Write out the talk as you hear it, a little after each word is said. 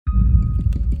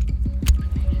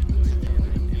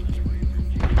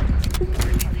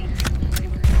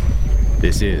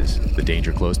This is the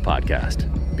Danger Close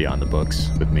podcast, Beyond the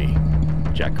Books with me,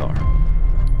 Jack Carr.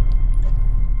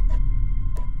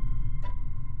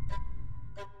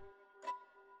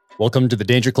 Welcome to the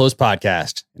Danger Close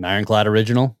podcast, an Ironclad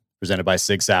original presented by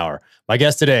Sig Sauer. My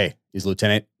guest today is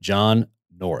Lieutenant John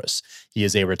Norris. He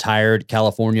is a retired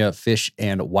California Fish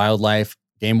and Wildlife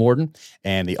game warden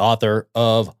and the author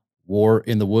of War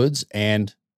in the Woods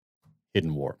and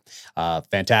Hidden War.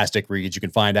 Fantastic reads. You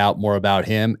can find out more about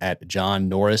him at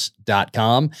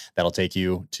johnnorris.com. That'll take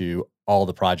you to all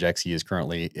the projects he is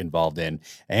currently involved in,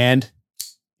 and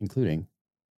including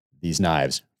these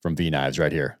knives from V Knives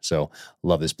right here. So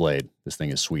love this blade. This thing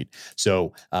is sweet.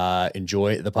 So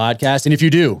enjoy the podcast. And if you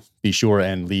do, be sure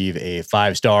and leave a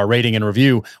 5-star rating and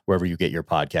review wherever you get your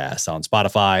podcasts, on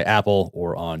Spotify, Apple,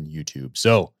 or on YouTube.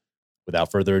 So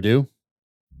without further ado,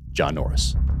 John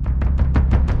Norris.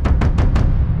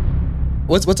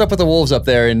 What's up with the wolves up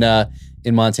there in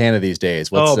Montana these days?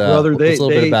 What's a little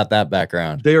bit about that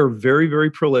background? They are very,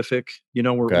 very prolific. You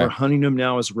know, we're hunting them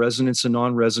now as residents and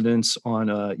non-residents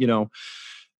on,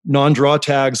 non-draw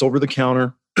tags over the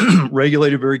counter,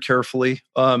 regulated very carefully.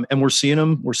 And we're seeing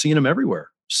them everywhere.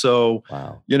 So,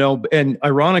 wow. And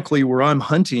ironically, where I'm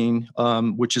hunting,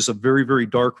 which is a very, very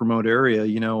dark, remote area,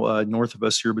 north of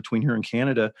us here, between here and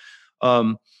Canada,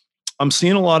 I'm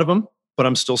seeing a lot of them. But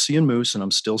I'm still seeing moose, and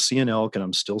I'm still seeing elk, and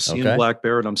I'm still seeing black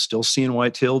bear, and I'm still seeing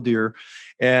white-tailed deer.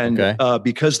 And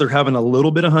because they're having a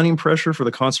little bit of hunting pressure for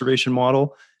the conservation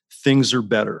model, things are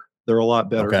better. They're a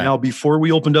lot better. Now, before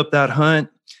we opened up that hunt,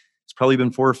 it's probably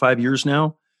been 4 or 5 years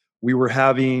now, we were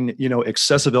having,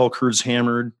 excessive elk herds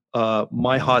hammered.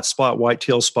 My hot spot,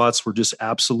 whitetail spots were just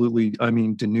absolutely,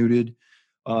 denuded.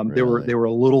 Really? They were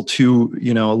a little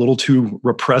too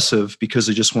repressive because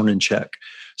they just weren't in check.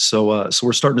 So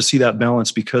we're starting to see that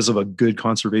balance because of a good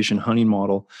conservation hunting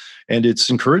model, and it's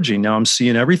encouraging. Now I'm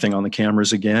seeing everything on the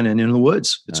cameras again and in the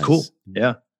woods. It's cool.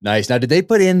 Yeah. Nice. Now, did they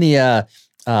put in the,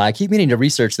 I keep meaning to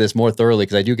research this more thoroughly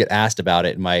because I do get asked about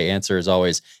it. And my answer is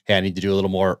always, hey, I need to do a little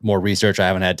more research. I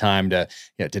haven't had time to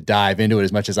dive into it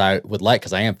as much as I would like,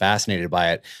 because I am fascinated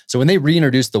by it. So when they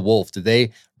reintroduced the wolf, did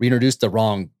they reintroduce the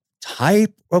wrong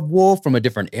type of wolf from a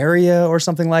different area or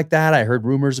something like that? I heard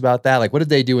rumors about that. Like, what did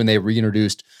they do when they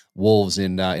reintroduced wolves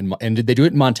and did they do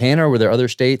it in Montana, or were there other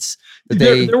states that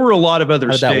there were a lot of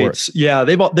other states. Yeah,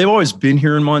 they've always been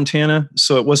here in Montana,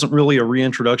 so it wasn't really a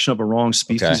reintroduction of a wrong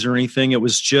species or anything. It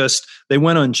was just they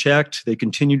went unchecked. They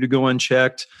continued to go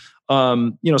unchecked.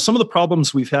 Some of the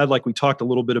problems we've had, like we talked a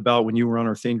little bit about when you were on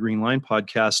our Thin Green Line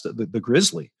podcast, the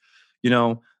grizzly,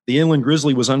 the inland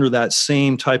grizzly was under that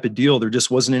same type of deal. There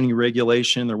just wasn't any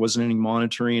regulation. There wasn't any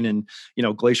monitoring. And,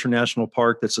 Glacier National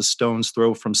Park, that's a stone's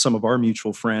throw from some of our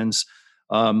mutual friends.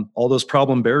 All those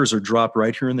problem bears are dropped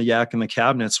right here in the Yak and the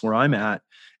Cabinets where I'm at.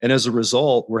 And as a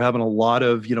result, we're having a lot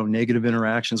of, negative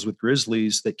interactions with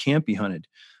grizzlies that can't be hunted.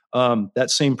 That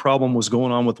same problem was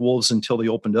going on with wolves until they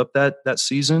opened up that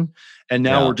season. And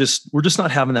now we're just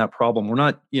not having that problem. We're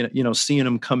not, seeing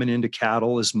them coming into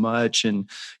cattle as much and,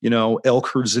 elk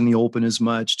herds in the open as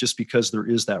much, just because there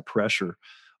is that pressure.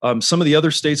 Some of the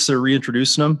other states that are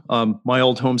reintroducing them, my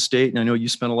old home state, and I know you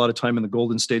spent a lot of time in the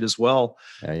Golden State as well.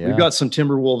 Yeah. We've got some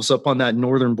timber wolves up on that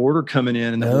northern border coming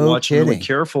in, and we're watching really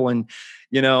careful. And,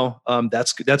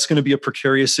 that's going to be a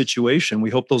precarious situation. We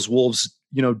hope those wolves,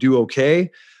 do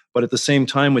okay. But at the same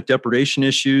time, with depredation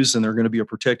issues, and they're going to be a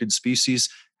protected species,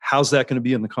 how's that going to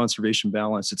be in the conservation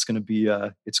balance? It's going to be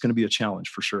a challenge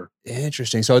for sure.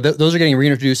 Interesting. So those are getting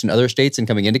reintroduced in other states and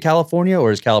coming into California,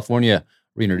 or is California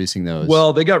reintroducing those?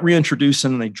 Well, they got reintroduced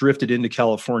and they drifted into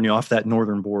California off that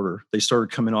northern border. They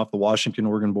started coming off the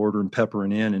Washington-Oregon border and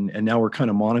peppering in, and now we're kind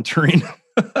of monitoring.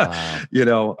 Wow.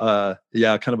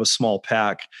 Kind of a small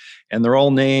pack, and they're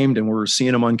all named, and we're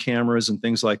seeing them on cameras and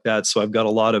things like that. So I've got a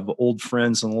lot of old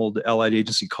friends and old allied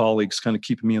agency colleagues kind of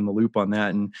keeping me in the loop on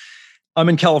that. And I'm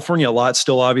in California a lot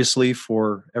still, obviously,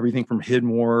 for everything from Hidden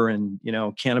War and,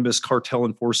 cannabis cartel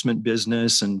enforcement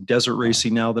business and desert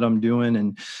racing now that I'm doing,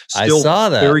 and still I saw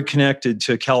that. Very connected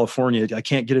to California. I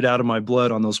can't get it out of my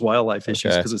blood on those wildlife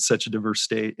issues because it's such a diverse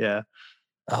state. Yeah.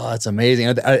 Oh, that's amazing.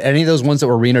 Are any of those ones that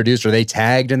were reintroduced, are they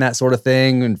tagged in that sort of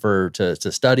thing and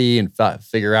to study and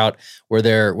figure out where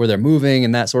they're moving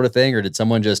and that sort of thing? Or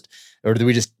did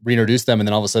we just reintroduce them and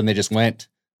then all of a sudden they just went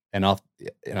and off,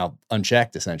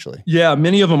 unchecked essentially? Yeah.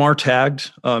 Many of them are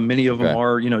tagged. Many of them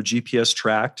are, GPS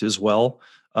tracked as well.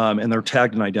 And they're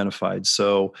tagged and identified.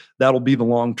 So that'll be the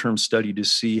long-term study to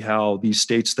see how these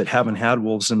states that haven't had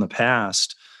wolves in the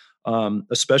past,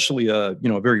 especially a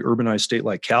very urbanized state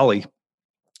like Cali,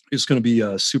 it's going to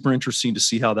be super interesting to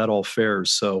see how that all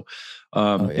fares. So,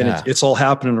 and it's all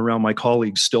happening around my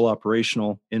colleagues still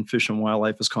operational in Fish and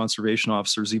Wildlife as conservation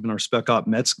officers. Even our Spec Op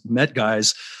Met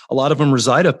guys, a lot of them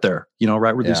reside up there,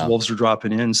 right where these wolves are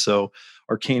dropping in. So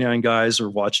our canine guys are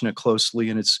watching it closely,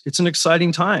 and it's an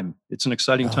exciting time. It's an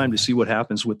exciting time to see what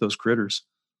happens with those critters.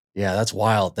 Yeah, that's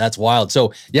wild. That's wild.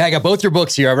 So I got both your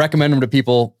books here. I recommend them to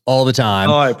people all the time.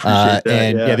 Oh, I appreciate that.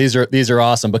 And these are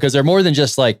awesome because they're more than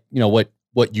just like,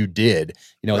 what you did,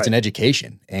 it's an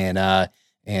education. And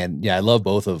I love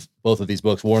both of these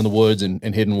books, War in the Woods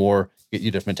and Hidden War.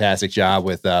 You did a fantastic job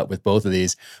with both of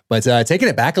these, but taking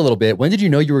it back a little bit, when did you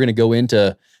know you were going to go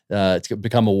into, to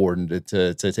become a warden,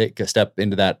 to take a step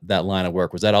into that line of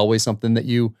work? Was that always something that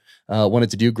you wanted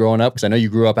to do growing up? Because I know you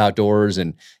grew up outdoors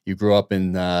and you grew up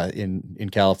in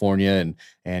California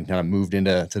and kind of moved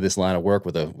into this line of work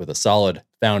with a solid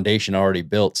foundation already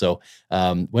built. So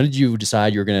when did you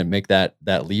decide you were going to make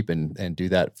that leap and do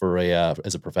that for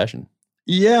as a profession?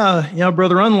 Yeah,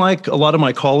 brother. Unlike a lot of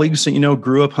my colleagues that,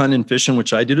 grew up hunting and fishing,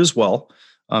 which I did as well.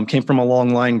 Came from a long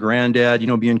line granddad,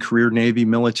 being career Navy,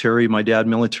 military, my dad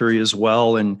military as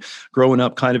well. And growing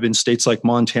up kind of in states like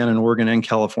Montana and Oregon and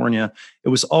California, it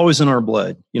was always in our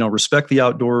blood, respect the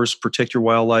outdoors, protect your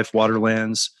wildlife,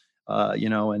 waterlands, and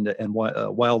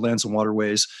wildlands and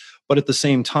waterways. But at the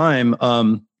same time,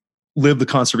 live the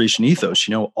conservation ethos,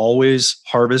 always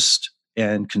harvest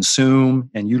and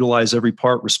consume and utilize every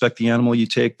part, respect the animal you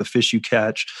take, the fish you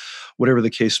catch, whatever the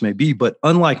case may be. But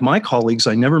unlike my colleagues,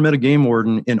 I never met a game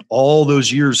warden in all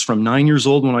those years from 9 years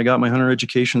old when I got my hunter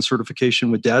education certification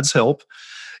with dad's help,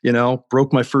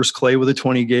 broke my first clay with a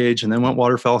 20 gauge and then went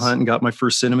waterfowl hunting, got my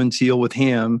first cinnamon teal with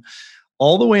him.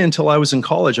 All the way until I was in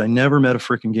college, I never met a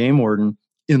freaking game warden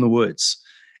in the woods.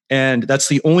 And that's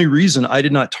the only reason I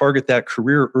did not target that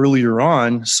career earlier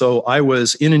on. So I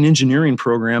was in an engineering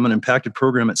program, an impacted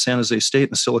program at San Jose State in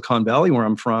the Silicon Valley, where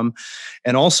I'm from,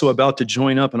 and also about to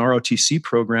join up an ROTC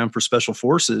program for special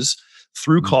forces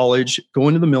through college, go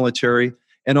into the military.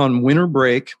 And on winter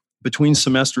break, between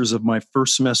semesters of my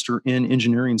first semester in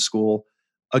engineering school,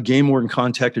 a game warden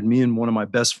contacted me and one of my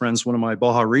best friends, one of my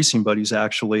Baja racing buddies,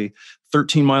 actually,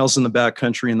 13 miles in the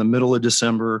backcountry in the middle of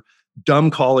December.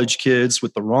 Dumb college kids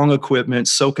with the wrong equipment,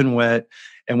 soaking wet.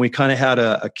 And we kind of had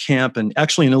a camp and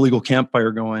actually an illegal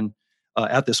campfire going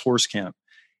at this horse camp.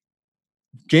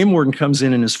 Game warden comes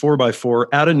in his 4x4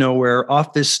 out of nowhere,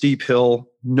 off this steep hill,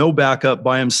 no backup,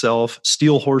 by himself,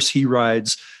 steel horse he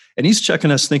rides. And he's checking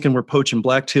us thinking we're poaching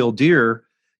black-tailed deer,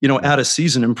 out of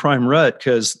season in prime rut,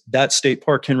 because that state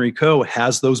park, Henrico,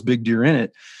 has those big deer in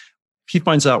it. He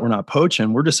finds out we're not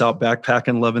poaching. We're just out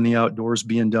backpacking, loving the outdoors,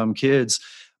 being dumb kids.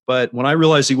 But when I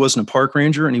realized he wasn't a park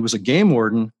ranger and he was a game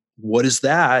warden, what is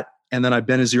that? And then I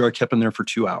bent his ear. I kept him there for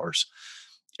 2 hours.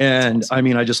 And awesome. I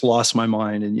mean, I just lost my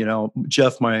mind. And,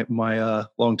 Jeff, my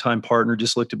longtime partner,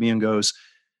 just looked at me and goes,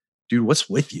 dude, what's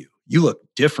with you? You look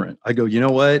different. I go, you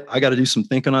know what? I got to do some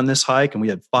thinking on this hike. And we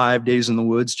had 5 days in the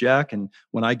woods, Jack. And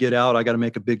when I get out, I got to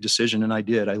make a big decision. And I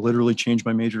did. I literally changed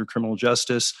my major to criminal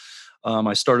justice.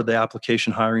 I started the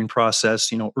application hiring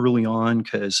process, early on,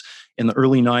 because in the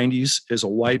early 90s, as a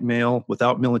white male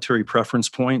without military preference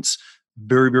points,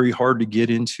 very, very hard to get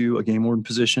into a game warden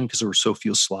position because there were so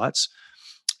few slots.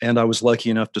 And I was lucky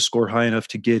enough to score high enough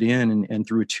to get in. And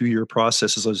through a 2-year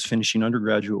process, as I was finishing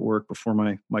undergraduate work before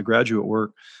my graduate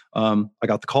work, I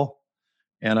got the call.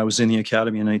 And I was in the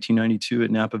academy in 1992 at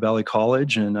Napa Valley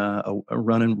College and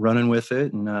running with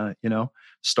it. And,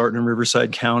 starting in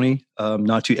Riverside County,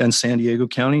 and San Diego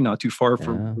County, not too far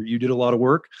from where you did a lot of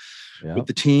work with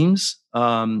the teams,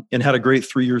 and had a great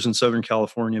 3 years in Southern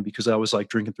California because I was like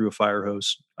drinking through a fire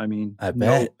hose. I mean, I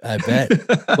bet.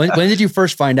 When did you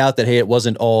first find out that, hey, it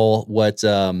wasn't all what,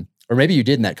 or maybe you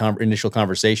did in that initial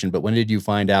conversation, but when did you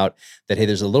find out that, hey,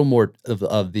 there's a little more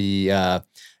of the,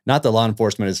 not the law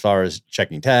enforcement as far as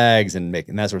checking tags and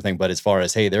making that sort of thing, but as far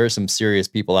as, hey, there are some serious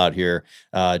people out here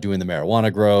doing the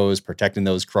marijuana grows, protecting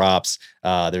those crops.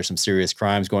 There's some serious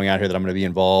crimes going out here that I'm going to be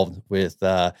involved with,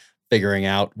 figuring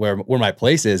out where my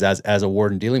place is as a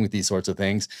warden dealing with these sorts of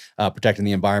things, protecting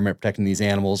the environment, protecting these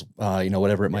animals,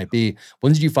 whatever it might be.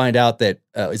 When did you find out that,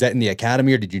 is that in the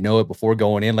academy or did you know it before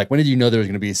going in? Like, when did you know there was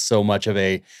going to be so much of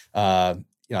a, I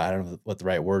don't know what the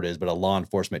right word is, but a law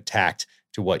enforcement tact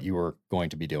to what you were going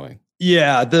to be doing?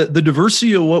 Yeah, the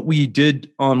diversity of what we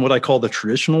did on what I call the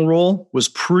traditional role was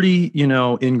pretty,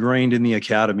 ingrained in the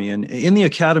academy. And in the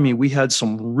academy, we had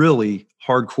some really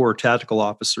hardcore tactical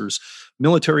officers,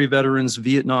 military veterans,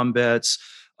 Vietnam vets,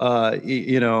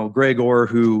 Greg Orr,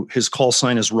 who his call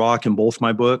sign is Rock in both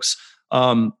my books.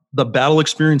 The battle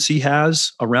experience he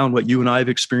has around what you and I have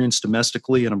experienced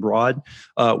domestically and abroad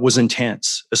was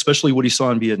intense, especially what he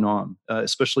saw in Vietnam,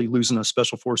 especially losing a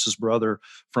special forces brother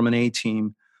from an A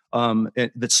team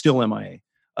that's still MIA.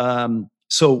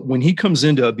 So when he comes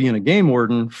into being a game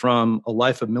warden from a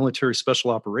life of military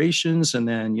special operations and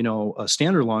then,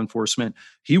 standard law enforcement,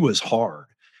 he was hard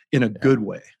in a good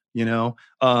way,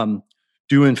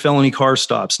 doing felony car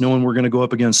stops, knowing we're going to go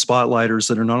up against spotlighters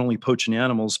that are not only poaching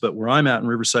animals, but where I'm at in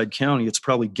Riverside County, it's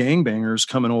probably gangbangers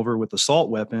coming over with assault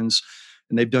weapons,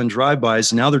 and they've done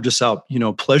drive-bys. And now they're just out,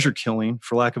 pleasure killing,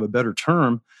 for lack of a better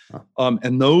term.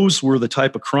 And those were the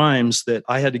type of crimes that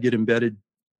I had to get embedded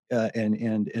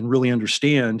and really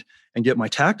understand and get my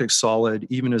tactics solid,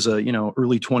 even as a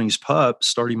early 20s pup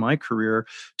starting my career,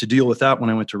 to deal with that when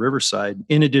I went to Riverside.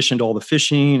 In addition to all the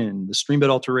fishing and the stream bed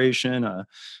alteration,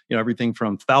 everything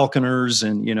from falconers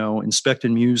and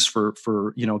inspecting mews for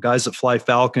guys that fly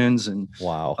falcons, and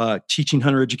teaching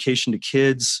hunter education to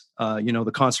kids.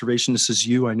 The conservationist is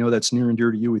you. I know that's near and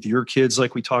dear to you with your kids,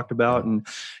 like we talked about. And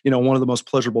one of the most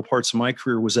pleasurable parts of my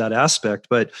career was that aspect.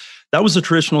 But that was the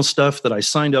traditional stuff that I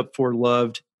signed up for,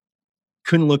 loved,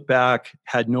 couldn't look back,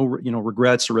 had no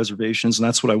regrets or reservations, and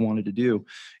that's what I wanted to do.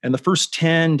 And the first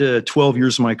 10 to 12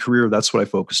 years of my career, that's what I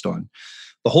focused on.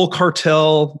 The whole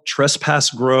cartel, trespass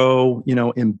grow,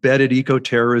 embedded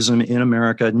ecoterrorism in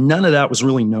America, none of that was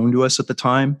really known to us at the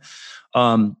time.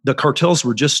 The cartels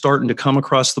were just starting to come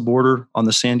across the border on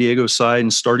the San Diego side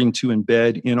and starting to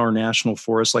embed in our national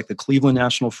forests, like the Cleveland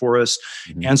National Forest,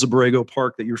 Anza Borrego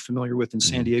Park that you're familiar with in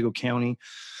San Diego County.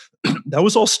 That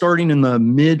was all starting in the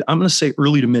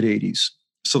early to mid 80s.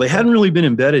 So they hadn't really been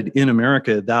embedded in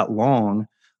America that long.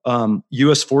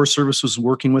 U.S. Forest Service was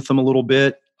working with them a little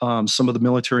bit. Some of the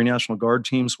military National Guard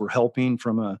teams were helping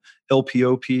from a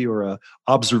LPOP or a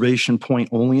observation point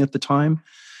only at the time.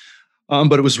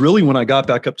 But it was really when I got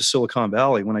back up to Silicon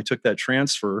Valley, when I took that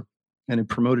transfer and had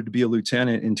promoted to be a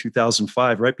lieutenant in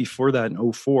 2005, right before that in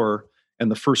 2004.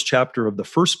 And the first chapter of the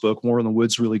first book, War in the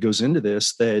Woods, really goes into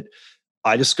this, that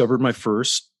I discovered my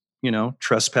first,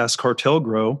 trespass cartel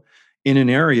grow in an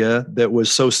area that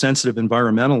was so sensitive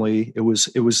environmentally. It was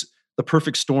the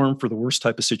perfect storm for the worst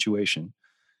type of situation.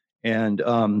 And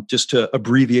just to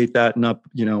abbreviate that and not,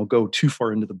 go too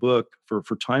far into the book for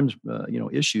time,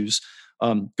 issues.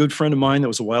 Good friend of mine that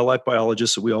was a wildlife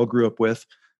biologist that we all grew up with,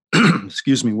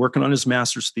 working on his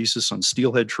master's thesis on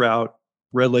steelhead trout,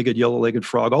 red-legged, yellow-legged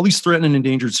frog, all these threatened and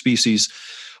endangered species,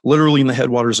 literally in the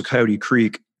headwaters of Coyote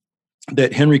Creek.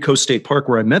 That Henry Coast State Park,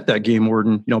 where I met that game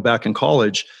warden, back in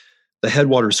college, the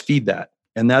headwaters feed that.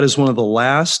 And that is one of the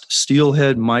last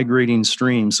steelhead migrating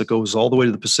streams that goes all the way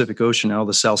to the Pacific Ocean out of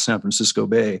the South San Francisco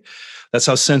Bay. That's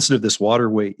how sensitive this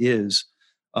waterway is.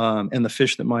 And the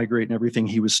fish that migrate and everything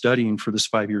he was studying for this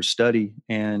 5-year study.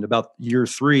 And about year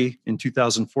 3 in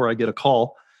 2004, I get a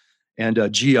call, and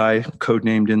GI,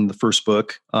 codenamed in the first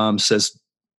book, says,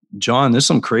 "John, this is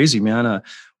some crazy, man.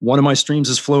 One of my streams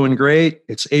is flowing great.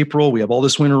 It's April. We have all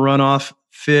this winter runoff,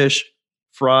 fish,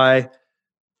 fry,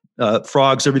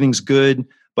 frogs, everything's good.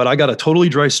 But I got a totally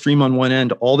dry stream on one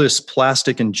end, all this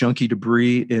plastic and junky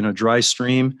debris in a dry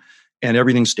stream, and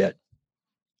everything's dead."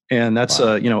 And that's,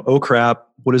 oh crap,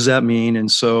 what does that mean?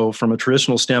 And so from a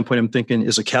traditional standpoint, I'm thinking,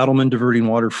 is a cattleman diverting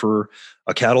water for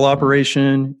a cattle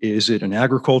operation? Is it an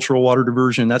agricultural water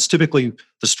diversion? That's typically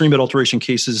the stream bed alteration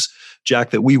cases, Jack,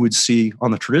 that we would see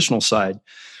on the traditional side.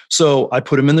 So I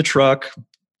put him in the truck,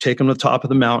 take him to the top of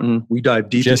the mountain. We dive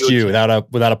deep. Just you, without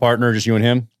a partner, just you and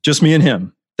him? Just me and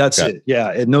him. That's it.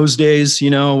 Yeah. In those days,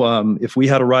 if we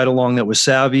had a ride along that was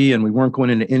savvy and we weren't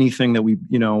going into anything that we,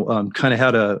 kind of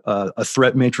had a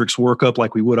threat matrix workup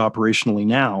like we would operationally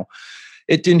now,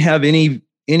 it didn't have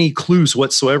any clues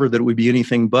whatsoever that it would be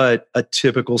anything but a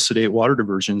typical sedate water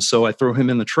diversion. So I throw him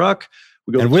in the truck.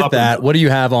 We go. And with that, what do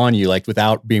you have on you? Like,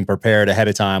 without being prepared ahead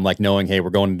of time, like knowing, hey, we're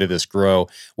going into this grow.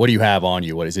 What do you have on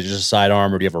you? What is it? Just a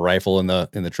sidearm, or do you have a rifle in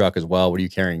the truck as well? What are you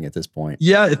carrying at this point?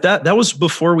 Yeah, that was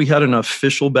before we had an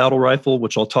official battle rifle,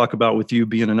 which I'll talk about with you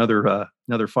being another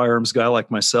firearms guy like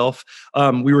myself.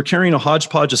 We were carrying a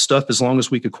hodgepodge of stuff as long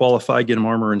as we could qualify, get them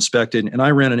armor inspected, and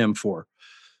I ran an M4.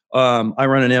 I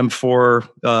run an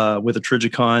M4 with a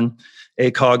Trijicon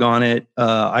ACOG on it.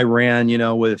 I ran,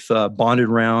 with bonded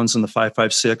rounds in the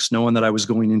 5.56, knowing that I was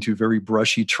going into very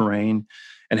brushy terrain,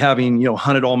 and having,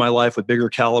 hunted all my life with bigger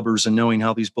calibers and knowing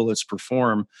how these bullets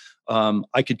perform.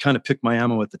 I could kind of pick my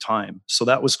ammo at the time. So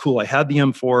that was cool. I had the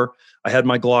M4. I had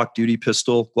my Glock duty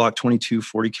pistol, Glock 22,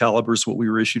 40 calibers, what we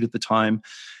were issued at the time.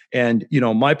 And,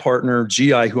 my partner,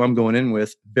 GI, who I'm going in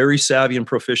with, very savvy and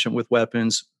proficient with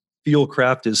weapons. Field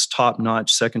craft is top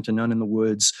notch, second to none in the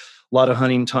woods. a lot of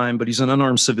hunting time, but he's an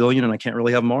unarmed civilian and I can't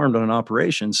really have him armed on an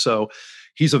operation. So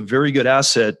he's a very good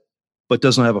asset, but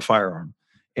doesn't have a firearm.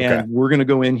 And we're going to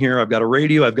go in here. I've got a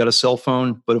radio, I've got a cell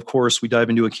phone, but of course we dive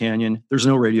into a canyon. There's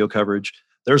no radio coverage.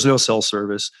 There's no cell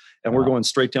service. And we're going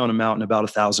straight down a mountain about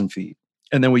 1,000 feet.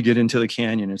 And then we get into the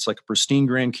canyon. It's like a pristine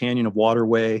Grand Canyon of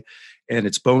waterway, and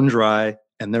it's bone dry.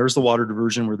 And there's the water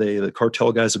diversion where the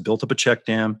cartel guys have built up a check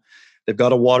dam. They've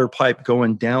got a water pipe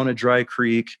going down a dry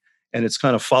creek, and it's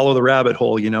kind of follow the rabbit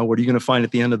hole. You know, what are you going to find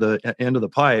at the end of the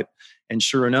pipe? And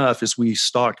sure enough, as we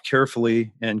stalked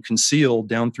carefully and concealed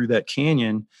down through that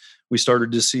canyon, we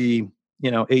started to see,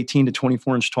 18 to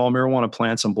 24 inch tall marijuana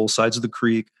plants on both sides of the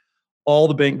creek, all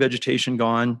the bank vegetation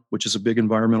gone, which is a big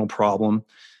environmental problem.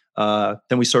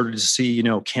 Then we started to see,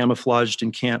 camouflaged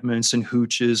encampments and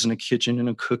hooches and a kitchen and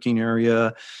a cooking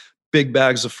area, big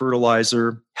bags of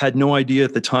fertilizer. Had no idea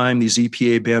at the time these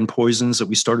EPA banned poisons that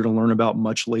we started to learn about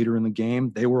much later in the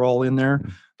game. They were all in there.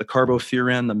 The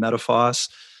carbofuran, the metaphos,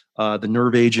 the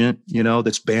nerve agent,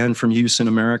 that's banned from use in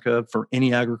America for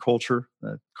any agriculture.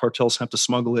 Cartels have to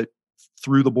smuggle it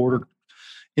through the border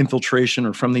infiltration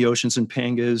or from the oceans in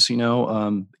Pangas,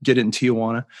 get it in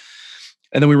Tijuana.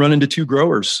 And then we run into two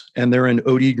growers, and they're in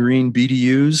OD Green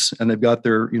BDUs, and they've got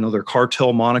their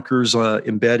cartel monikers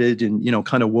embedded and,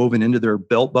 kind of woven into their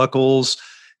belt buckles,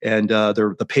 and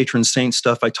the patron saint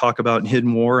stuff I talk about in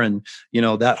Hidden War, and,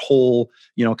 that whole,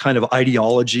 kind of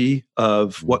ideology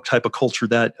of what type of culture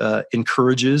that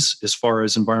encourages as far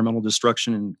as environmental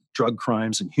destruction and drug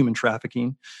crimes and human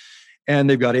trafficking. And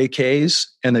they've got AKs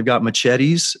and they've got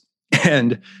machetes.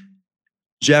 And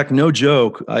Jack, no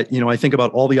joke, I think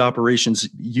about all the operations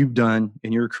you've done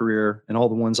in your career and all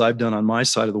the ones I've done on my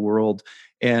side of the world.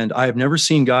 And I have never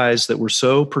seen guys that were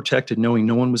so protected knowing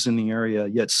no one was in the area,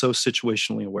 yet so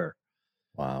situationally aware.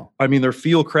 Wow. I mean, their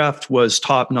field craft was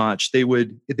top notch. They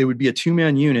would be a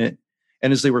 2-man unit.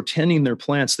 And as they were tending their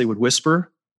plants, they would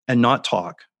whisper and not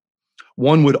talk.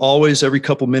 One would always, every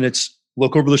couple minutes,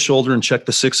 look over the shoulder and check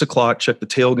the 6 o'clock, check the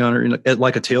tail gunner,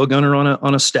 like a tail gunner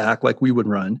on a stack, like we would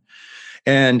run.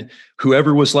 And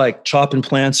whoever was like chopping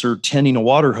plants or tending a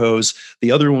water hose,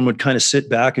 the other one would kind of sit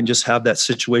back and just have that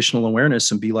situational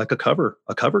awareness and be like a cover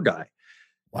guy.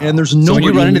 Wow. And there's no. So when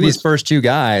you run into these first two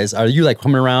guys, are you like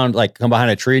coming around, like come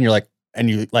behind a tree and you're like, and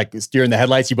you like steering the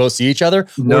headlights, you both see each other?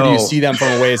 No. Or do you see them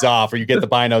from a ways off, or you get the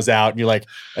binos out and you're like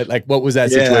what was that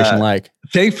situation like?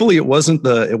 Thankfully it wasn't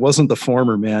the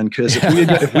former, man. Cause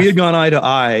if we had gone eye to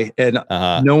eye and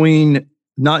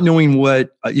not knowing what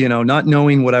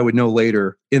I would know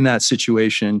later in that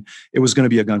situation, it was going to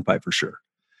be a gunfight for sure.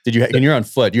 And you're on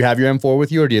foot, do you have your M4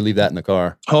 with you, or do you leave that in the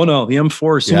car? Oh no, the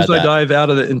M4, as soon as I dive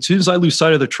out of it, and as soon as I lose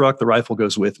sight of the truck, the rifle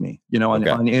goes with me,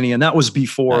 on any, and that was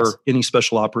before any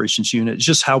special operations unit. It's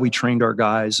just how we trained our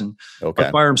guys, and our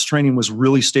firearms training was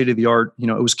really state of the art.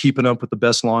 It was keeping up with the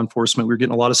best law enforcement. We were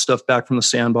getting a lot of stuff back from the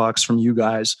sandbox from you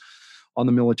guys on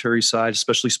the military side,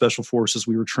 especially special forces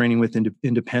we were training with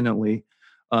independently.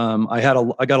 I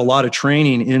got a lot of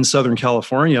training in Southern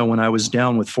California when I was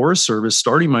down with Forest Service,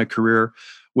 starting my career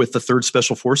with the 3rd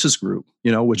Special Forces Group,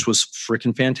 which was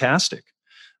freaking fantastic.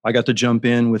 I got to jump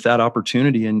in with that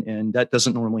opportunity, and that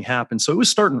doesn't normally happen. So it was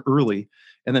starting early.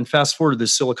 And then fast forward to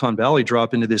this Silicon Valley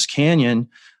drop into this canyon.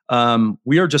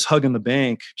 We are just hugging the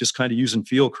bank, just kind of using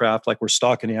field craft like we're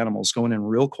stalking animals, going in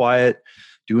real quiet,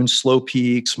 doing slow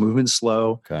peaks, moving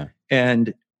slow. Okay.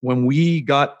 And when we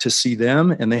got to see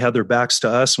them and they had their backs to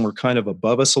us and were kind of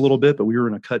above us a little bit, but we were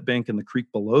in a cut bank in the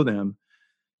creek below them,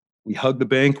 we hugged the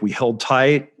bank, we held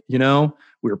tight, we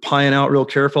were pieing out real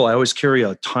careful. I always carry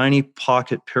a tiny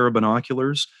pocket pair of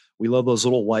binoculars. We love those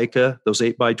little Leica, those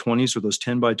 8x20s or those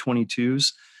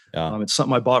 10x22s. Yeah. It's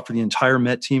something I bought for the entire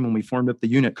Met team when we formed up the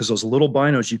unit, because those little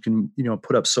binos you can,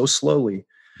 put up so slowly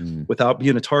without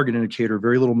being a target indicator,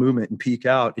 very little movement, and peek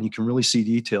out, and you can really see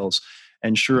details.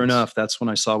 And sure enough, that's when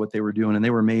I saw what they were doing. And they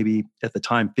were maybe at the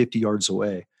time 50 yards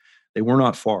away. They were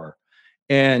not far.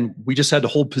 And we just had to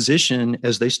hold position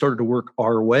as they started to work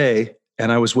our way.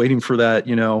 And I was waiting for that,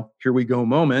 here we go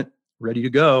moment, ready to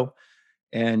go.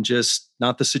 And just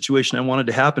not the situation I wanted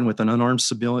to happen with an unarmed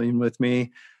civilian with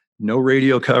me. No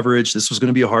radio coverage. This was going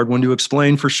to be a hard one to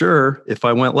explain for sure if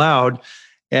I went loud.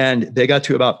 And they got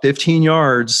to about 15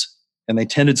 yards and they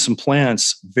tended some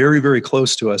plants very, very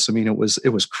close to us. I mean, it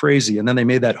was crazy. And then they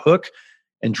made that hook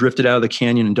and drifted out of the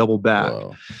canyon and doubled back.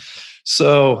 Whoa.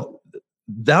 So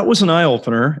that was an eye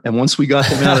opener. And once we got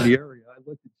them out of the area, I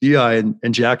looked at DI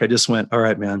and Jack, I just went, all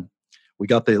right, man, we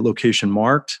got the location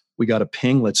marked. We got a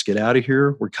ping. Let's get out of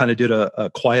here. We kind of did a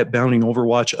quiet bounding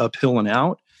overwatch uphill and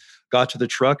out, got to the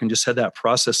truck and just had that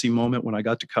processing moment when I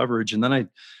got to coverage. And then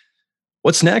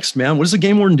What's next, man? What does a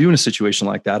game warden do in a situation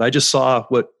like that? I just saw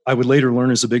what I would later learn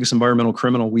is the biggest environmental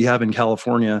criminal we have in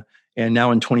California and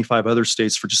now in 25 other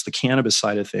states for just the cannabis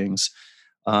side of things.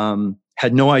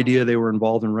 Had no idea they were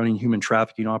involved in running human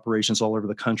trafficking operations all over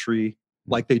the country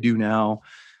like they do now.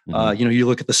 You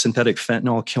look at the synthetic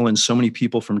fentanyl killing so many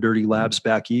people from dirty labs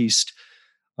back east.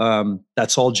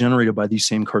 That's all generated by these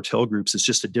same cartel groups. It's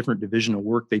just a different division of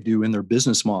work they do in their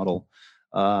business model.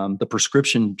 The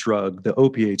prescription drug, the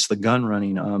opiates, the gun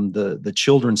running, the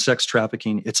children sex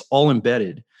trafficking, it's all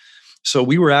embedded. So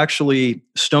we were actually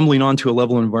stumbling onto a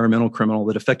level of environmental criminal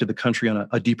that affected the country on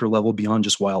a deeper level beyond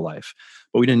just wildlife,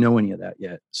 but we didn't know any of that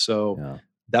yet. So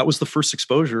that was the first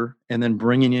exposure. And then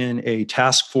bringing in a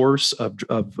task force of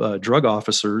drug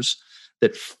officers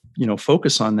that,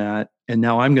 focus on that. And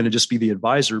now I'm going to just be the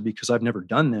advisor because I've never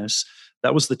done this.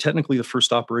 That was technically the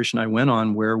first operation I went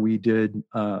on where we did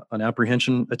an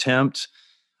apprehension attempt,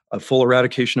 a full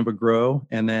eradication of a grow.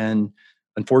 And then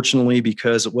unfortunately,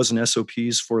 because it wasn't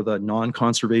SOPs for the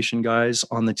non-conservation guys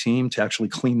on the team to actually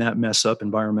clean that mess up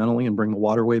environmentally and bring the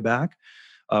waterway back,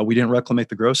 we didn't reclimate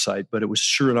the grow site, but it was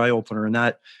sure an eye-opener. And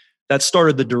that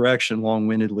started the direction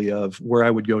long-windedly of where I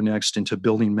would go next into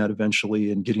building Met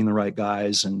eventually and getting the right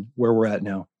guys and where we're at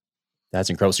now. That's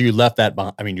incredible. So you left that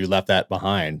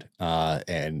behind.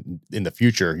 And in the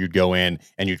future, you'd go in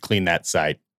and you'd clean that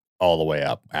site all the way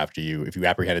up if you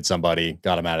apprehended somebody,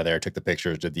 got them out of there, took the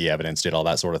pictures, did the evidence, did all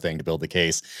that sort of thing to build the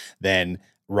case. Then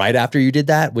right after you did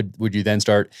that, would you then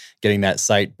start getting that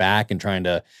site back and trying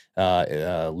to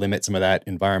limit some of that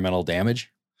environmental damage?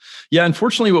 Yeah,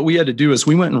 unfortunately, what we had to do is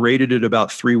we went and raided it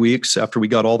about 3 weeks after we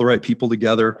got all the right people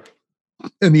together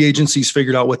and the agencies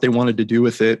figured out what they wanted to do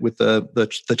with it, with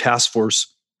the task force.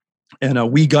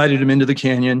 And we guided them into the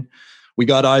canyon. We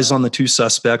got eyes on the two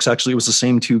suspects. Actually, it was the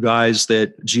same two guys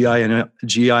that GI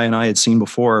and I had seen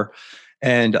before.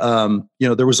 And,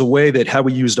 there was a way that had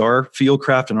we used our field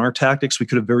craft and our tactics, we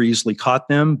could have very easily caught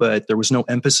them, but there was no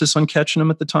emphasis on catching them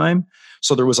at the time.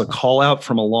 So there was a call out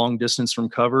from a long distance from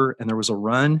cover and there was a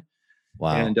run.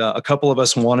 Wow. And a couple of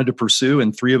us wanted to pursue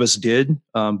and 3 of us did,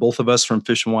 both of us from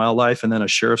Fish and Wildlife, and then a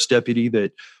sheriff's deputy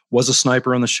that was a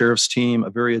sniper on the sheriff's team, a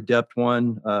very adept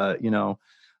one,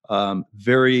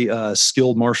 very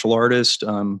skilled martial artist,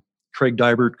 Craig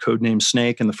Dybert, codename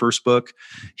Snake in the first book.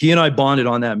 He and I bonded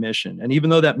on that mission. And even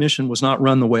though that mission was not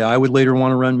run the way I would later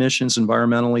want to run missions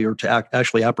environmentally or to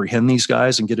actually apprehend these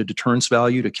guys and get a deterrence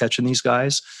value to catching these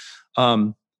guys,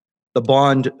 the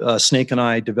bond Snake and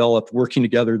I developed working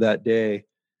together that day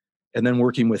and then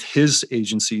working with his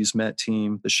agency's Met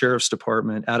team, the Sheriff's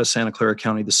Department out of Santa Clara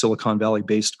County, the Silicon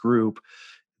Valley-based group,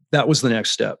 that was the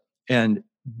next step. And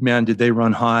man, did they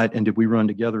run hot and did we run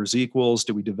together as equals?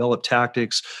 Did we develop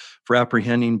tactics for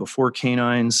apprehending before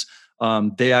canines?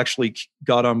 They actually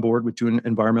got on board with doing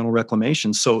environmental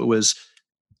reclamation. So it was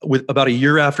with about a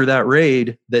year after that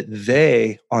raid that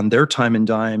they, on their time and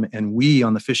dime, and we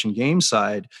on the fish and game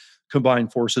side,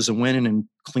 combined forces and went in and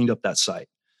cleaned up that site.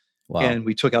 Wow. And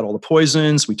we took out all the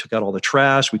poisons, we took out all the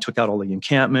trash, we took out all the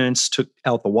encampments, took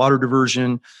out the water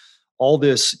diversion, all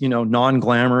this,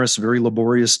 non-glamorous, very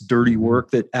laborious, dirty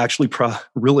work that actually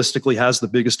realistically has the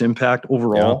biggest impact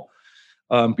overall.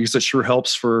 Yeah. Because it sure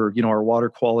helps for, our water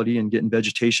quality and getting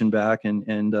vegetation back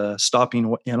and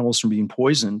stopping animals from being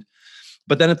poisoned.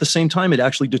 But then at the same time, it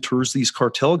actually deters these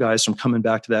cartel guys from coming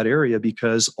back to that area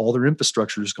because all their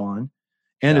infrastructure is gone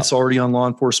and it's already on law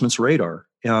enforcement's radar.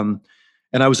 And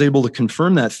I was able to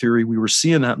confirm that theory. We were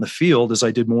seeing that in the field as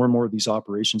I did more and more of these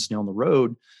operations down the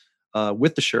road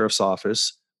with the sheriff's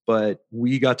office. But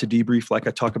we got to debrief, like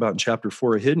I talk about in chapter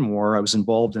 4 of Hidden War. I was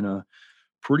involved in a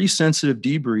pretty sensitive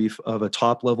debrief of a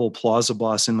top-level plaza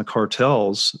boss in the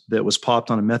cartels that was popped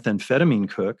on a methamphetamine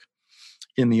cook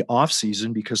in the off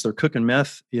season because they're cooking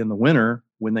meth in the winter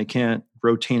when they can't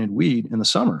grow tainted weed in the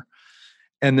summer.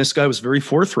 And this guy was very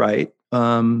forthright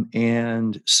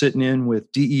and sitting in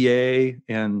with DEA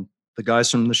and the guys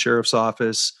from the sheriff's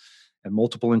office and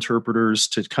multiple interpreters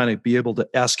to kind of be able to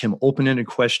ask him open-ended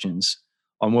questions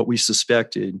on what we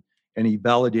suspected. And he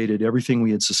validated everything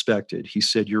we had suspected. He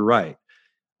said, "You're right.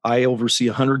 I oversee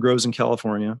 100 grows in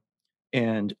California.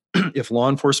 And if law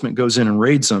enforcement goes in and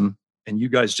raids them and you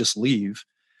guys just leave,"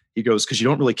 he goes, "because you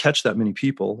don't really catch that many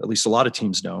people, at least a lot of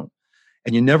teams don't.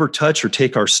 And you never touch or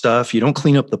take our stuff. You don't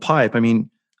clean up the pipe. I mean,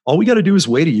 all we got to do is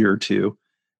wait a year or two,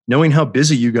 knowing how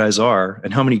busy you guys are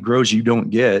and how many grows you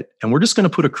don't get. And we're just going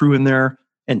to put a crew in there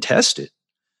and test it.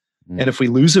 And if we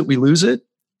lose it, we lose it.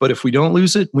 But if we don't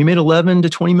lose it, we made $11 to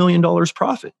 $20 million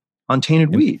profit on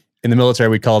tainted weed." In the military,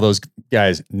 we call those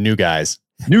guys new guys.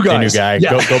 New guys. Hey, new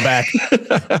guy. Yeah. Go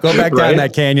back right? down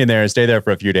that canyon there and stay there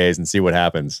for a few days and see what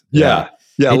happens. Yeah.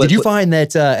 Yeah. Did you find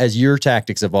that as your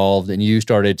tactics evolved and you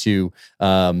started to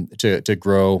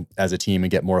grow as a team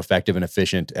and get more effective and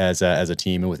efficient as a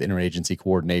team and with interagency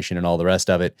coordination and all the rest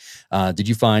of it, did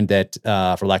you find that,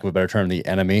 for lack of a better term, the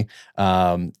enemy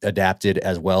adapted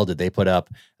as well? Did they put up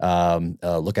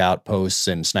lookout posts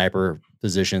and sniper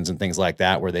positions and things like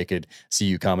that where they could see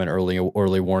you coming early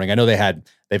warning? I know they've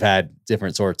had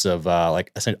different sorts of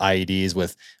like IEDs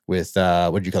with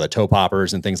what did you call it, toe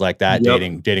poppers and things like that,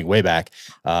 dating way back,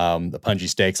 the punji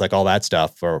stakes, like all that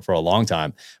stuff for a long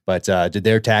time. But did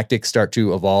their tactics start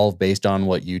to evolve based on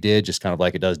what you did, just kind of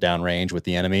like it does downrange with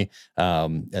the enemy,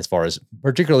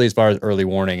 particularly as far as early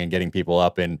warning and getting people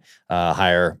up in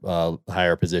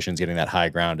higher positions, getting that high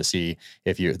ground to see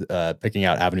if you're picking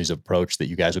out avenues of approach that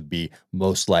you guys would be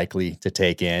most likely to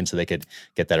take in so they could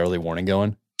get that early warning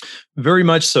going? Very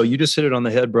much so. You just hit it on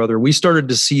the head, brother. We started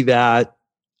to see that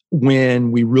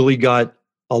when we really got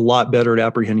a lot better at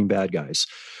apprehending bad guys.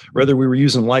 Whether we were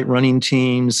using light running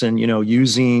teams and,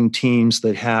 using teams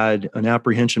that had an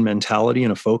apprehension mentality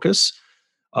and a focus.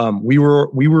 We were,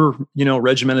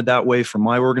 regimented that way from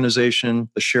my organization.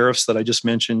 The sheriffs that I just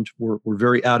mentioned were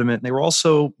very adamant. And they were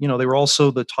also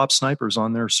the top snipers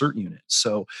on their CERT unit.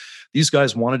 So these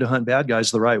guys wanted to hunt bad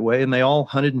guys the right way, and they all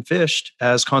hunted and fished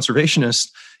as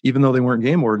conservationists, even though they weren't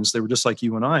game wardens. They were just like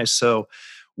you and I. So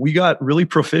we got really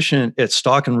proficient at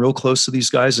stalking real close to these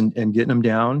guys and getting them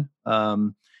down.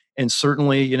 And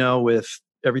certainly, with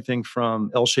everything from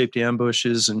L-shaped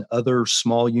ambushes and other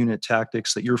small unit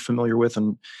tactics that you're familiar with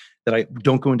and that I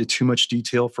don't go into too much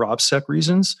detail for OPSEC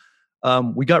reasons,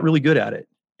 we got really good at it.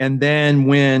 And then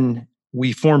when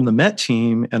we formed the MET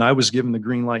team and I was given the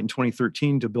green light in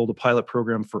 2013 to build a pilot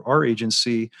program for our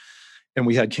agency, and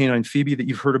we had Canine Phoebe that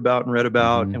you've heard about and read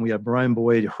about, and we had Brian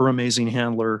Boyd, her amazing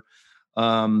handler,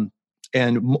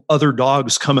 and other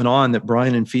dogs coming on that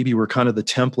Brian and Phoebe were kind of the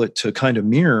template to kind of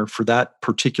mirror for that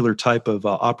particular type of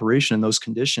operation in those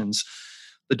conditions.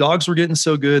 The dogs were getting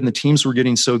so good and the teams were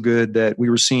getting so good that we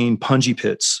were seeing punji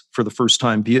pits for the first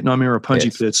time, Vietnam era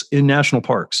punji pits in national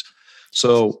parks.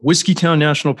 So Whiskeytown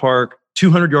National Park,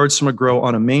 200 yards from a grow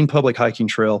on a main public hiking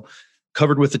trail,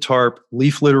 covered with the tarp,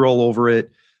 leaf litter all over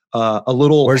it. A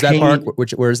little. Where's that park?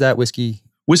 Where's that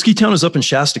Whiskeytown is up in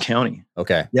Shasta County.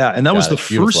 Okay. Yeah. And that was the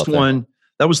first one.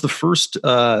 That was the first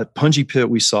punji pit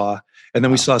we saw. And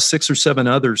then we saw 6 or 7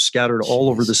 others scattered all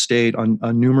over the state on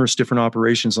numerous different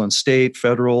operations on state,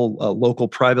 federal, local,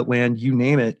 private land, you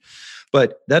name it.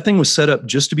 But that thing was set up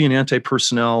just to be an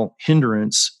anti-personnel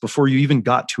hindrance before you even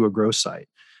got to a grow site.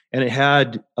 And it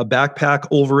had a backpack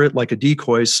over it like a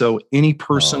decoy. So any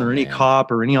person or any cop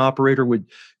or any operator would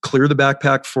clear the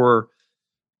backpack for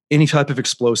any type of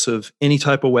explosive, any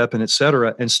type of weapon, et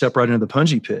cetera, and step right into the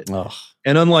punji pit.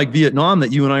 And unlike Vietnam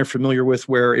that you and I are familiar with,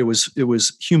 where it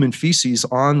was human feces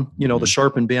on, the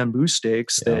sharpened bamboo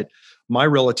stakes that my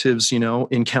relatives,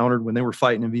 encountered when they were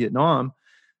fighting in Vietnam,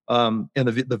 and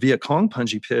the Viet Cong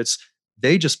punji pits,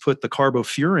 they just put the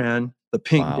carbofuran, the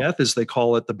pink death, as they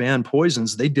call it, the banned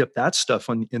poisons, they dip that stuff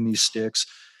in these sticks.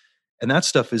 And that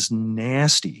stuff is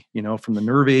nasty, from the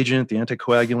nerve agent, the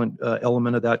anticoagulant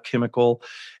element of that chemical.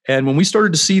 And when we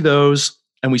started to see those,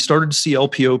 and we started to see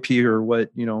LPOP, or what,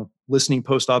 listening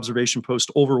post, observation post,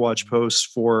 overwatch posts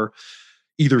for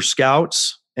either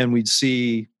scouts, and we'd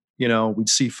see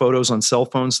photos on cell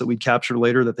phones that we'd capture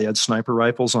later that they had sniper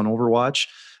rifles on Overwatch.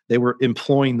 They were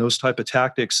employing those type of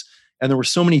tactics. And there were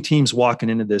so many teams walking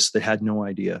into this that had no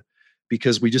idea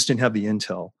because we just didn't have the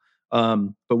intel.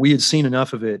 But we had seen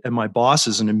enough of it, and my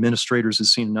bosses and administrators had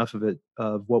seen enough of it,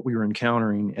 of what we were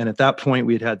encountering. And at that point,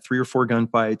 we had 3 or 4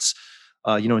 gunfights.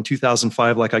 In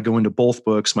 2005, like I go into both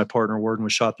books, my partner Warden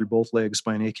was shot through both legs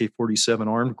by an AK-47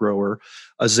 armed grower,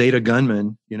 a Zeta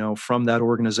gunman, from that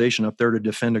organization up there to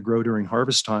defend a grow during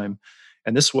harvest time.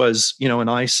 And this was, an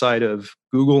eyesight of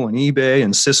Google and eBay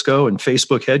and Cisco and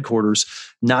Facebook headquarters,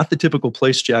 not the typical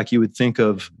place, Jack, you would think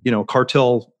of,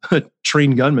 cartel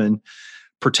trained gunmen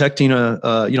protecting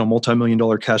a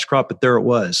multi-million-dollar cash crop, but there it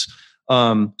was.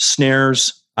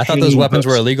 Snares. I thought those weapons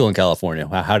were illegal in California.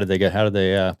 How did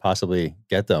they possibly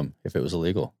get them if it was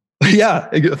illegal? Yeah,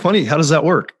 funny. How does that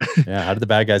work? Yeah, how did the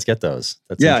bad guys get those?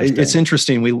 That's interesting. It's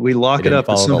interesting. We lock it up,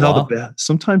 but somehow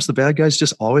sometimes the bad guys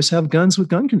just always have guns with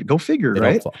gun control. Go figure,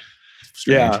 right?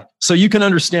 Yeah. So you can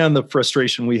understand the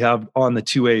frustration we have on the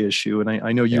 2A issue, and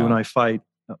I know you and I fight,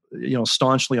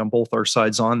 staunchly on both our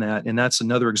sides on that. And that's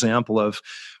another example of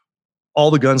all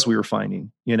the guns we were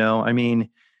finding.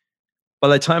 By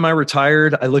the time I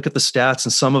retired, I look at the stats,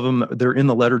 and some of them, they're in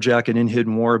the letter jacket in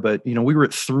Hidden War, but we were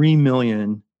at 3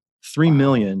 million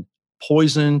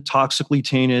poison, toxically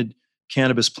tainted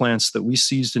cannabis plants that we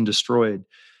seized and destroyed.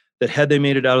 that had they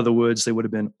made it out of the woods, they would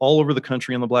have been all over the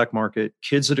country on the black market.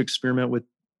 Kids that experiment with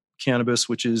cannabis,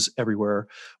 which is everywhere,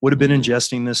 would have been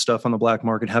ingesting this stuff on the black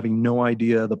market, having no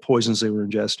idea the poisons they were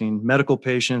ingesting. Medical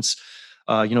patients,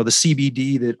 the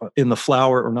CBD that in the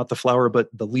flower, or not the flower, but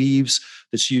the leaves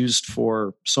that's used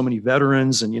for so many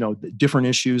veterans, and different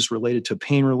issues related to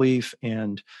pain relief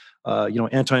and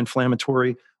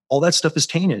anti-inflammatory. All that stuff is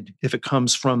tainted if it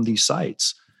comes from these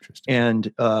sites.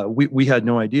 And we had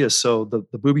no idea. So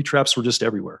the booby traps were just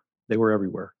everywhere. They were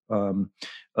everywhere.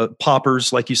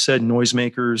 Poppers, like you said,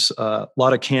 noisemakers, a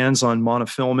lot of cans on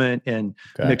monofilament and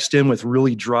mixed in with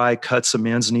really dry cuts of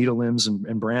manzanita limbs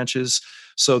and branches,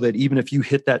 so that even if you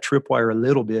hit that tripwire a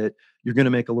little bit, you're going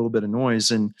to make a little bit of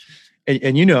noise. And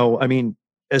I mean,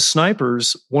 as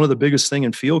snipers, one of the biggest thing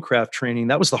in fieldcraft training,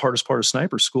 that was the hardest part of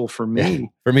sniper school for me. Yeah,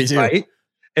 for me too. Right?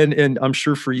 And I'm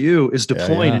sure for you, is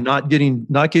deploying and not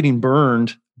getting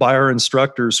burned by our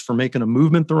instructors for making a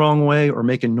movement the wrong way or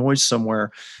making noise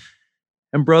somewhere.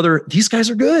 And brother, these guys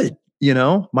are good.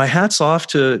 My hat's off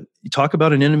to talk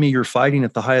about an enemy you're fighting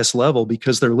at the highest level,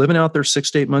 because they're living out there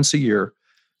 6 to 8 months a year.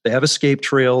 They have escape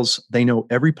trails. They know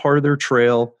every part of their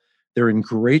trail. They're in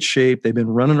great shape. They've been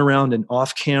running around in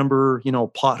off-camber,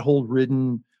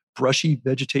 pothole-ridden, brushy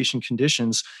vegetation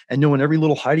conditions, and knowing every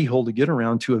little hidey hole to get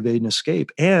around to evade and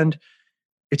escape. And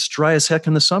it's dry as heck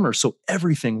in the summer. So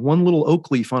everything, one little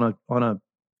oak leaf on a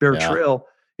bare trail,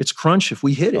 it's crunch if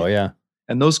we hit it. Oh yeah.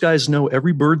 And those guys know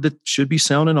every bird that should be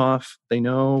sounding off. They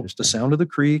know the sound of the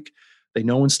creek. They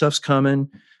know when stuff's coming.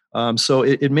 So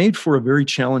it made for a very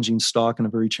challenging stalk and a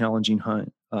very challenging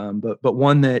hunt. But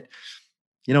one that,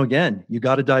 again, you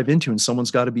got to dive into, and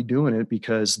someone's got to be doing it,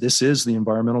 because this is the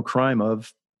environmental crime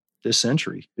of this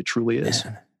century. It truly is.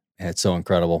 Man, it's so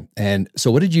incredible. And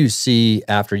so what did you see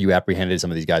after you apprehended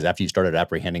some of these guys, after you started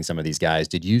apprehending some of these guys?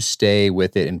 Did you stay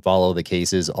with it and follow the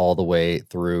cases all the way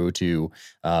through to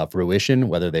fruition,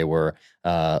 whether they were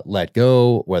let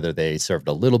go, whether they served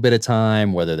a little bit of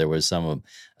time, whether there was some,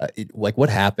 what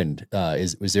happened?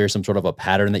 Was there some sort of a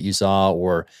pattern that you saw,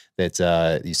 or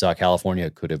that you saw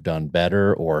California could have done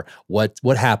better, or what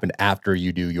happened after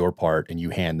you do your part and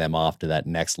you hand them off to that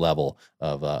next level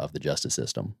of the justice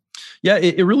system? Yeah,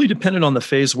 it really depended on the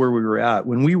phase where we were at.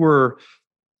 When we were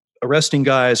arresting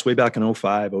guys way back in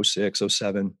 05, 06,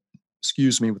 07,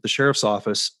 with the sheriff's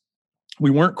office, we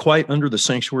weren't quite under the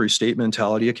sanctuary state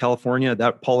mentality of California.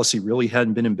 That policy really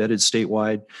hadn't been embedded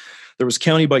statewide. There was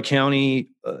county by county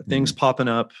things popping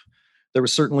up. There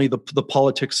was certainly the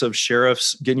politics of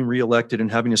sheriffs getting reelected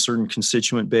and having a certain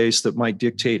constituent base that might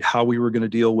dictate how we were going to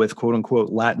deal with quote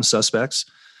unquote Latin suspects.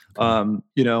 And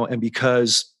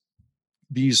because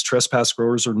these trespass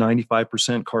growers are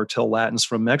 95% cartel Latins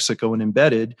from Mexico and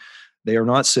embedded, they are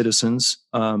not citizens.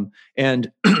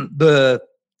 And the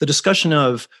discussion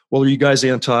of, well, are you guys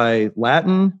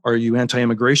anti-Latin? Are you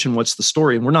anti-immigration? What's the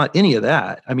story? And we're not any of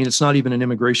that. I mean, it's not even an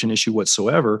immigration issue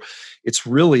whatsoever. It's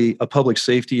really a public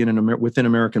safety within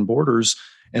American borders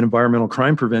and environmental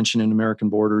crime prevention in American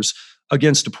borders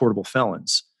against deportable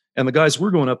felons. And the guys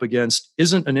we're going up against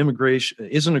isn't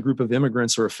a group of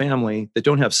immigrants or a family that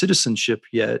don't have citizenship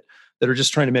yet, that are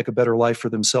just trying to make a better life for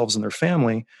themselves and their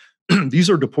family. These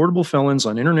are deportable felons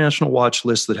on international watch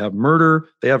lists that have murder,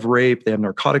 they have rape, they have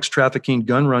narcotics trafficking,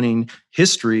 gun running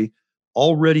history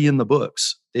already in the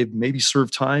books. They've maybe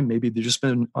served time, maybe they've just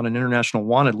been on an international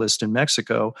wanted list in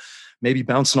Mexico, maybe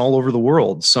bouncing all over the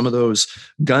world. Some of those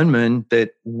gunmen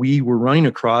that we were running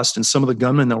across, and some of the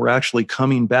gunmen that were actually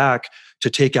coming back to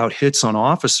take out hits on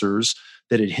officers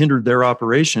that had hindered their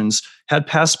operations, had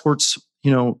passports,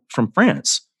 from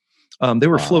France. They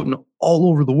were floating all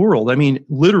over the world. I mean,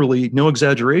 literally, no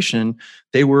exaggeration.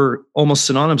 They were almost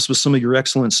synonymous with some of your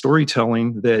excellent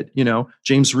storytelling that,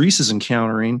 James Reese is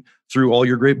encountering through all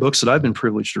your great books that I've been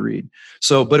privileged to read.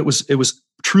 So, but it was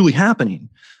truly happening.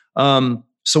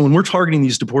 So when we're targeting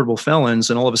these deportable felons,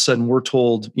 and all of a sudden we're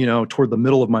told, toward the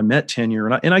middle of my Met tenure,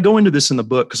 and I go into this in the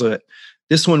book because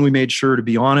this one we made sure to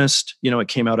be honest. It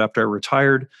came out after I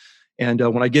retired. And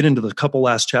when I get into the couple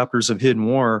last chapters of Hidden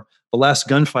War, the last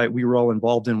gunfight we were all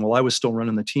involved in while I was still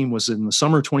running the team was in the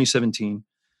summer of 2017,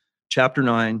 Chapter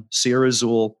 9, Sierra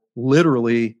Azul,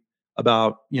 literally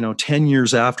about 10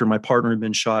 years after my partner had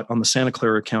been shot on the Santa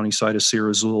Clara County side of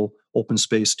Sierra Azul Open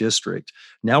Space District.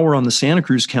 Now we're on the Santa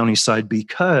Cruz County side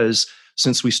because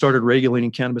since we started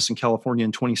regulating cannabis in California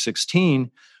in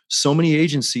 2016, so many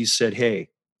agencies said, hey,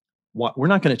 we're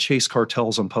not going to chase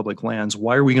cartels on public lands.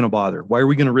 Why are we going to bother? Why are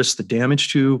we going to risk the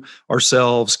damage to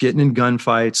ourselves, getting in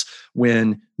gunfights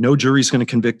when no jury's going to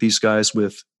convict these guys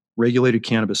with regulated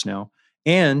cannabis now?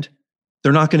 And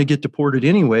they're not going to get deported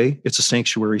anyway. It's a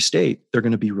sanctuary state. They're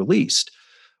going to be released.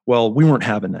 Well, we weren't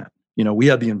having that. We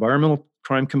had the environmental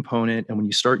crime component. And when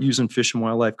you start using Fish and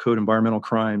Wildlife Code environmental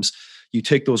crimes, you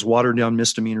take those watered down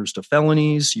misdemeanors to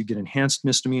felonies, you get enhanced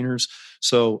misdemeanors.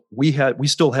 So we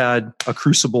still had a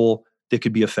crucible that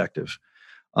could be effective.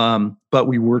 But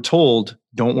we were told,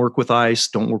 don't work with ICE,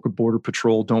 don't work with Border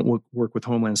Patrol, don't work with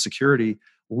Homeland Security,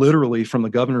 literally from the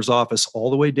governor's office all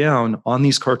the way down on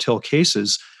these cartel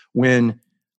cases, when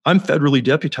I'm federally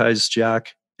deputized,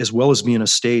 Jack, as well as being a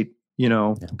state,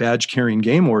 badge carrying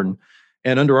game warden.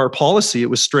 And under our policy, it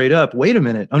was straight up, wait a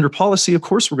minute, under policy, of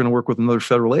course, we're going to work with another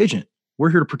federal agent. We're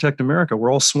here to protect America.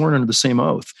 We're all sworn under the same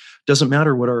oath. Doesn't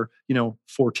matter what our,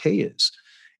 forte is.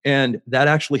 And that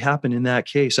actually happened in that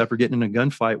case after getting in a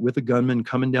gunfight with a gunman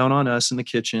coming down on us in the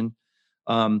kitchen.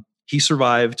 He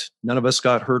survived. None of us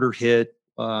got hurt or hit.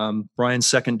 Brian's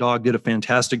second dog did a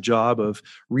fantastic job of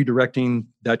redirecting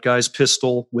that guy's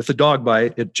pistol with a dog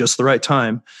bite at just the right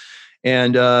time.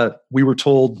 And we were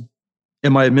told,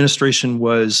 and my administration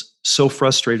was so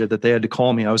frustrated that they had to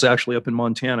call me. I was actually up in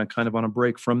Montana, kind of on a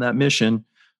break from that mission,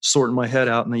 sorting my head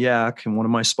out in the yak in one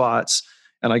of my spots.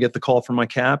 And I get the call from my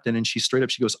captain, and she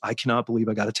goes, I cannot believe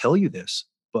I got to tell you this,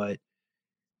 but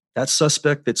that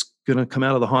suspect that's going to come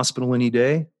out of the hospital any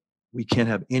day, we can't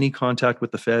have any contact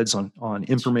with the feds on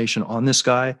information on this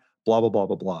guy, blah, blah, blah,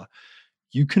 blah, blah.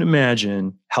 You can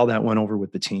imagine how that went over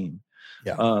with the team.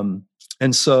 Yeah.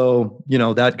 And so,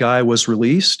 that guy was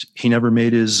released. He never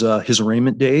made his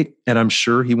arraignment date. And I'm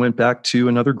sure he went back to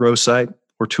another grow site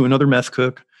or to another meth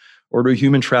cook or to a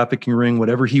human trafficking ring,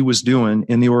 whatever he was doing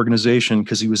in the organization,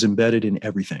 because he was embedded in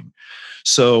everything.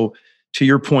 So to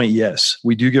your point, yes,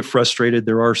 we do get frustrated.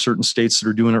 There are certain states that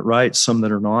are doing it right, some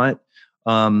that are not.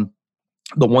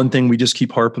 The one thing we just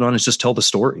keep harping on is just tell the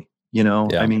story. Yeah.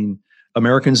 I mean,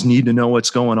 Americans need to know what's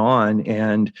going on.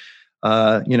 And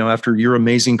after your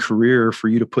amazing career, for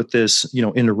you to put this,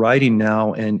 into writing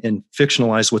now and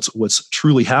fictionalize what's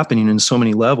truly happening in so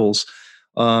many levels.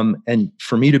 And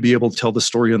for me to be able to tell the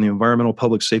story on the environmental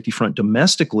public safety front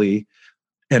domestically,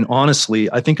 and honestly,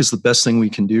 I think is the best thing we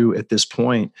can do at this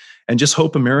point. And just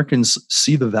hope Americans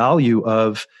see the value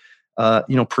of,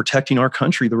 protecting our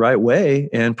country the right way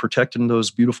and protecting those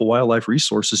beautiful wildlife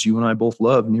resources you and I both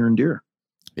love near and dear.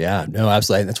 Yeah, no,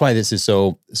 absolutely. That's why this is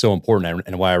so important,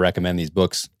 and why I recommend these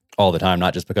books all the time,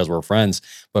 not just because we're friends,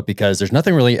 but because there's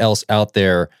nothing really else out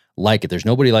there like it. There's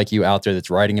nobody like you out there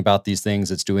that's writing about these things,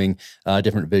 that's doing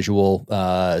different visual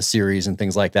series and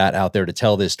things like that out there to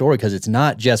tell this story, because it's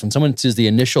not just, when someone sees the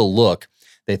initial look,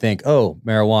 they think, oh,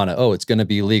 marijuana, oh, it's going to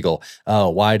be legal. Oh,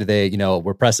 why do they,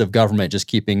 repressive government just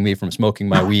keeping me from smoking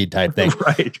my weed type thing.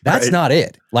 Right. That's not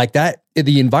it. Like that,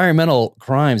 the environmental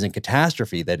crimes and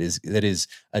catastrophe that is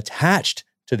attached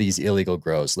to these illegal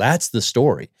grows, that's the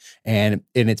story. And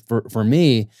it's for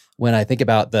me, when I think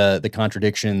about the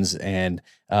contradictions and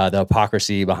the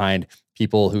hypocrisy behind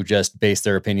people who just base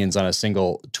their opinions on a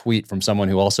single tweet from someone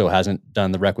who also hasn't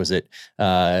done the requisite,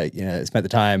 spent the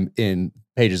time in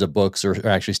pages of books or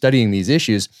actually studying these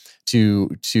issues, to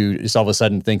just all of a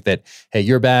sudden think that, hey,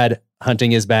 you're bad,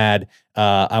 hunting is bad,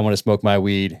 I want to smoke my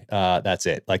weed, that's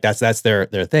it. Like that's their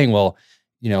thing. Well,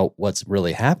 what's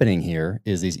really happening here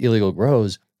is these illegal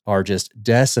grows are just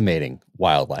decimating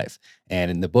wildlife. And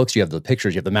in the books, you have the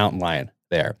pictures, you have the mountain lion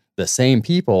there. The same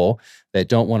people that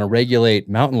don't want to regulate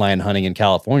mountain lion hunting in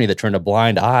California, that turn a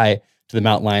blind eye to the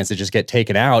mountain lions that just get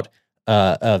taken out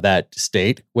of that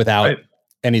state without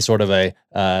any sort of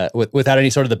without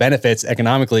any sort of the benefits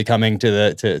economically coming to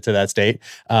that state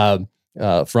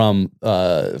from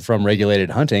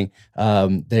regulated hunting.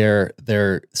 They're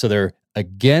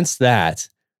against that,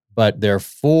 but they're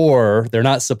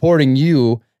not supporting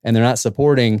you, and they're not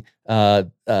supporting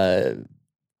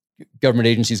government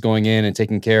agencies going in and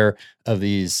taking care of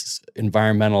these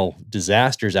environmental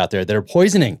disasters out there that are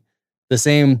poisoning the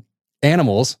same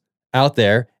animals out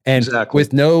there, and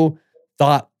with no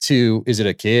thought to, is it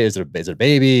a kid? Is it a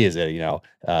baby? Is it,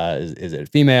 is it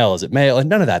female? Is it male? And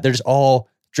none of that. They're just all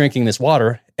drinking this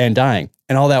water and dying.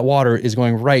 And all that water is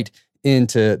going right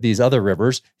into these other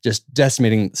rivers, just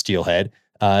decimating steelhead.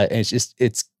 And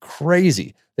it's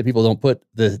crazy that people don't put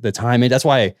the time in. That's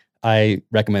why I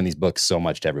recommend these books so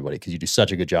much to everybody, because you do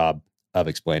such a good job of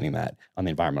explaining that on the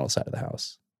environmental side of the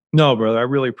house. No, brother, I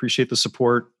really appreciate the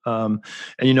support. And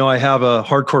I have a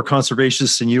hardcore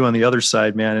conservationist in you on the other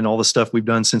side, man, and all the stuff we've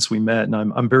done since we met. And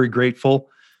I'm very grateful.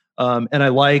 And I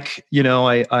like,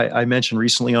 I mentioned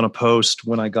recently on a post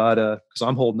when I got because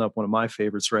I'm holding up one of my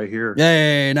favorites right here.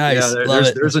 Yay, nice.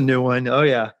 Yeah, there's a new one. Oh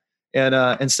yeah.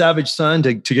 And Savage Sun,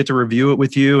 to get to review it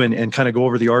with you and kind of go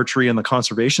over the archery and the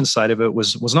conservation side of it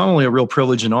was not only a real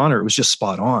privilege and honor, it was just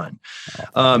spot on.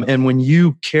 And when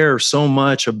you care so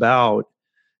much about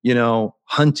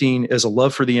hunting as a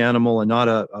love for the animal and not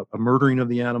a murdering of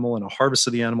the animal and a harvest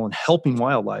of the animal, and helping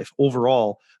wildlife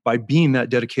overall by being that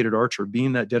dedicated archer,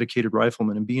 being that dedicated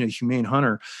rifleman, and being a humane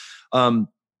hunter.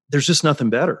 There's just nothing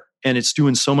better. And it's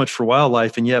doing so much for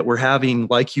wildlife. And yet we're having,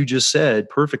 like you just said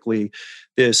perfectly,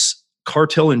 this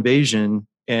cartel invasion,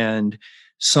 and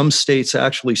some states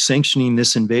actually sanctioning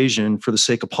this invasion for the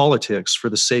sake of politics, for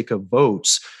the sake of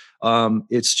votes.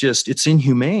 It's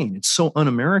inhumane. It's so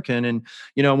un-American. And,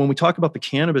 when we talk about the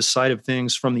cannabis side of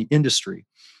things from the industry,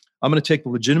 I'm going to take the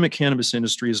legitimate cannabis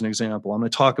industry as an example. I'm going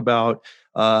to talk about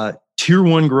tier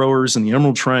 1 growers in the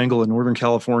Emerald Triangle in Northern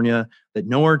California that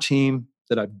know our team,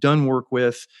 that I've done work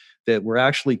with, that were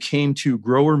actually came to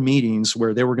grower meetings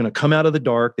where they were going to come out of the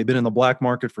dark. They've been in the black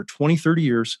market for 20, 30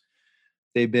 years.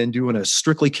 They've been doing a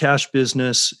strictly cash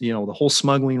business, the whole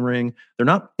smuggling ring. They're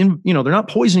not they're not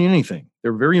poisoning anything.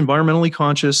 They're very environmentally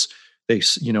conscious. They,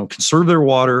 conserve their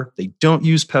water. They don't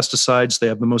use pesticides. They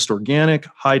have the most organic,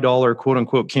 high dollar, quote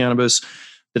unquote, cannabis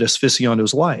that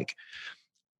aficionados like.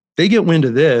 They get wind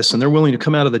of this and they're willing to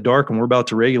come out of the dark, and we're about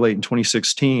to regulate in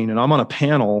 2016. And I'm on a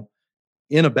panel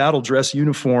in a battle dress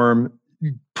uniform,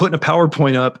 putting a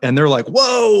PowerPoint up, and they're like,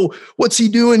 "Whoa, what's he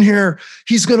doing here?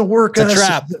 He's going to work us.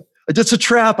 Trap. It's a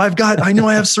trap. I know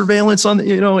I have surveillance on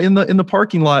the, in the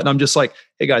parking lot." And I'm just like,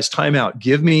 "Hey guys, time out.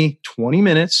 Give me 20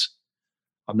 minutes.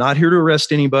 I'm not here to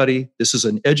arrest anybody. This is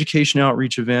an education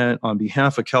outreach event on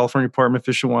behalf of California Department of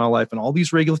Fish and Wildlife and all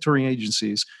these regulatory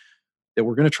agencies that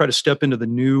we're going to try to step into the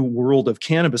new world of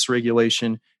cannabis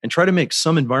regulation and try to make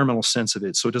some environmental sense of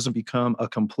it so it doesn't become a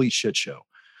complete shit show."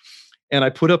 And I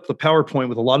put up the PowerPoint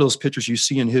with a lot of those pictures you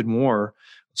see in Hidden War,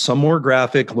 some more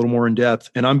graphic, a little more in depth.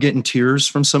 And I'm getting tears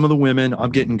from some of the women.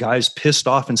 I'm getting guys pissed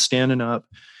off and standing up.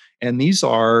 And these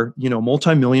are,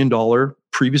 multi-million-dollar,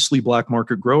 previously black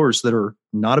market growers that are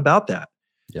not about that.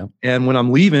 Yeah. And when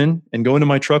I'm leaving and going to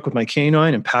my truck with my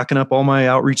canine and packing up all my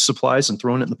outreach supplies and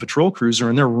throwing it in the patrol cruiser,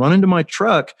 and they're running to my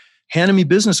truck, handing me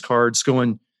business cards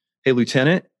going, "Hey,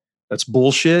 Lieutenant, that's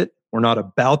bullshit. We're not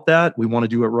about that. We want to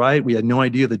do it right. We had no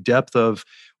idea the depth of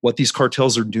what these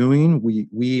cartels are doing.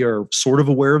 We are sort of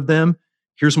aware of them.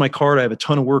 Here's my card. I have a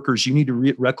ton of workers. You need to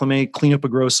reclimate, clean up a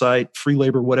grow site, free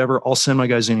labor, whatever. I'll send my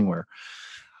guys anywhere."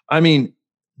 I mean,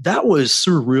 that was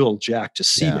surreal, Jack, to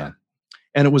see that.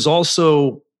 And it was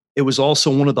also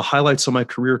one of the highlights of my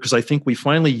career, because I think we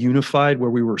finally unified where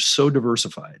we were so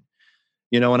diversified.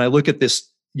 And I look at this,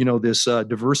 this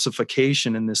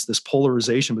diversification and this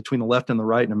polarization between the left and the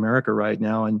right in America right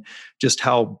now, and just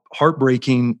how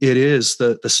heartbreaking it is,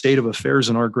 the state of affairs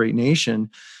in our great nation.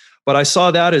 But I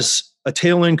saw that as a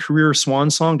tail end career swan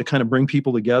song to kind of bring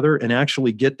people together and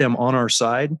actually get them on our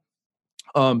side.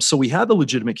 So we had the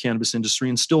legitimate cannabis industry,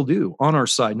 and still do, on our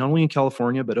side, not only in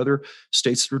California, but other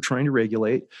states that are trying to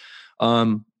regulate.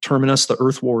 Terming us the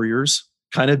Earth Warriors,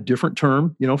 kind of different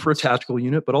term, for a tactical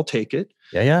unit, but I'll take it.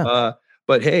 Yeah.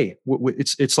 But hey,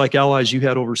 it's like allies you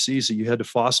had overseas that you had to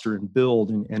foster and build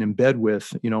and embed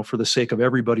with, for the sake of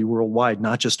everybody worldwide,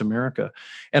 not just America.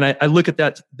 And I look at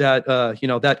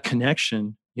that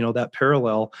connection, that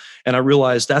parallel, and I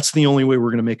realize that's the only way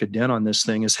we're going to make a dent on this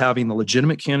thing, is having the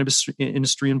legitimate cannabis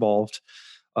industry involved,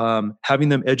 having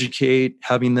them educate,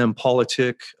 having them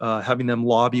politic, having them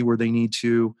lobby where they need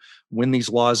to when these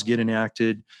laws get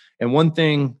enacted. And one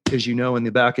thing, as in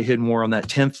the back of Hidden War, on that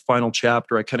 10th final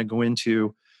chapter, I kind of go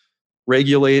into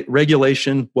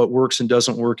regulation, what works and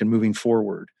doesn't work, and moving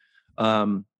forward.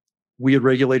 We had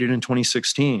regulated in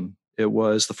 2016. It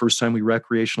was the first time we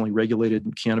recreationally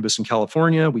regulated cannabis in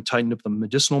California. We tightened up the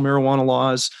medicinal marijuana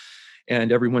laws,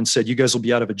 and everyone said, "You guys will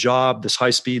be out of a job. This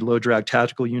high-speed, low-drag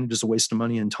tactical unit is a waste of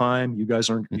money and time. You're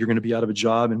going to be out of a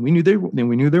job." And we knew they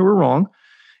were wrong.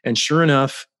 And sure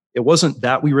enough, it wasn't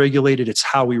that we regulated, it's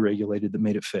how we regulated that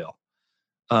made it fail.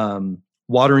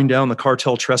 Watering down the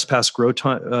cartel trespass grow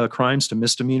crimes to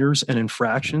misdemeanors and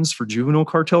infractions for juvenile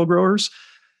cartel growers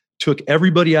took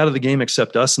everybody out of the game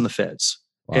except us and the feds.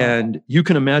 Wow. And you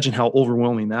can imagine how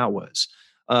overwhelming that was.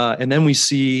 And then we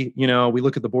see, we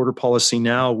look at the border policy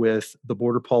now, with the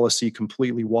border policy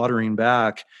completely watering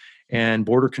back, and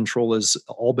border control is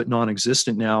all but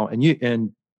non-existent now.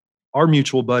 And our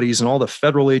mutual buddies and all the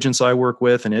federal agents I work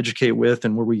with and educate with,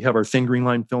 and where we have our Thin Green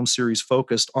Line film series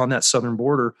focused on that southern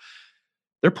border,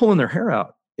 they're pulling their hair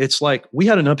out. It's like we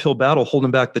had an uphill battle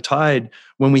holding back the tide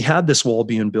when we had this wall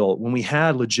being built, when we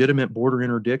had legitimate border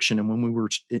interdiction, and when we were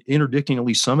interdicting at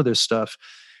least some of this stuff.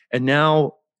 And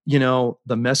now,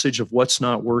 the message of what's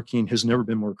not working has never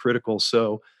been more critical.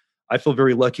 So I feel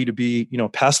very lucky to be,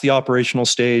 past the operational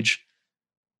stage.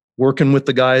 working with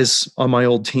the guys on my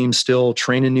old team still,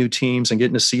 training new teams and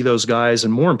getting to see those guys,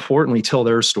 and more importantly, tell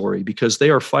their story, because they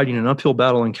are fighting an uphill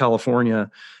battle in California,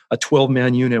 a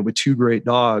 12-man unit with 2 great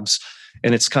dogs.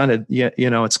 And it's kind of,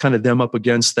 it's kind of them up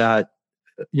against that,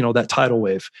 that tidal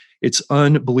wave. It's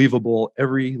unbelievable.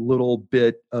 Every little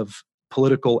bit of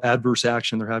political adverse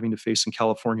action they're having to face in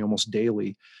California almost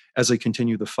daily as they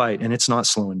continue the fight. And it's not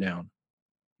slowing down.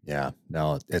 Yeah,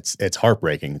 no, it's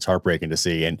heartbreaking. It's heartbreaking to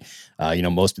see. And,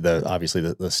 most of obviously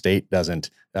the state doesn't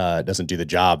do the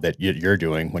job that you're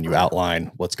doing when you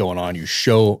outline what's going on. You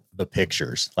show the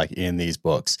pictures like in these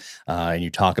books, and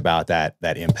you talk about that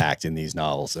impact in these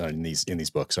novels, in these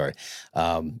books. Sorry.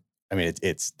 I mean,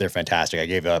 they're fantastic. I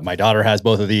gave my daughter has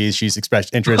both of these. She's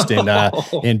expressed interest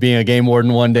in being a game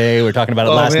warden one day. We were talking about it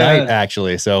last night,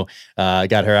 actually. So I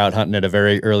got her out hunting at a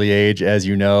very early age, as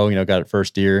you know, got her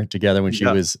first deer together when she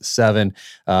was 7.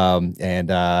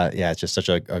 It's just such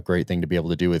a great thing to be able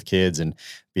to do with kids and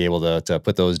be able to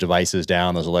put those devices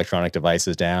down, those electronic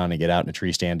devices down, and get out in a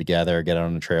tree stand together, get out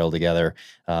on a trail together,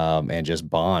 and just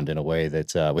bond in a way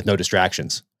that with no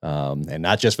distractions. And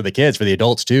not just for the kids, for the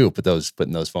adults too,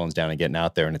 putting those phones down and getting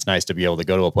out there. And it's nice to be able to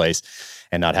go to a place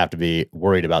and not have to be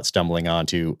worried about stumbling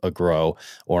onto a grow,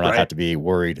 or not have to be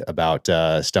worried about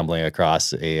stumbling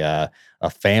across a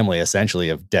family essentially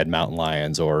of dead mountain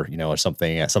lions, or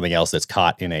something else that's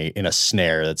caught in a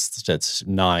snare that's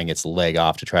gnawing its leg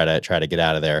off to try to get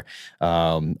out of there,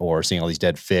 or seeing all these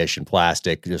dead fish and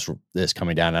plastic just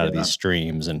coming down out of these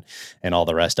streams and all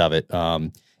the rest of it.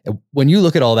 When you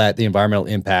look at all that, the environmental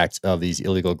impact of these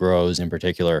illegal grows in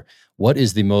particular, what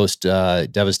is the most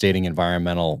devastating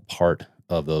environmental part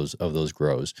of those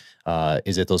grows?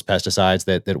 Is it those pesticides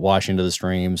that wash into the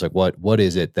streams? Like what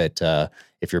is it that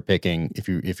if you're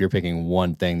picking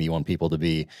one thing that you want people to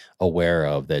be aware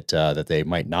of that they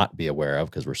might not be aware of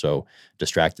because we're so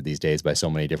distracted these days by so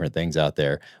many different things out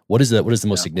there? What is the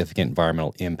most significant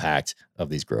environmental impact of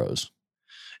these grows?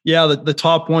 Yeah, the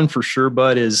top one for sure,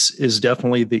 Bud, is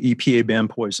definitely the EPA banned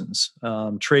poisons.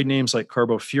 Trade names like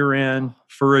carbofuran,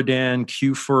 furadan,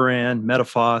 Q-furan,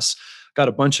 Metaphos. Got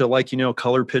a bunch of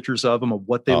color pictures of them, of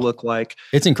what they look like.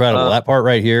 It's incredible. That part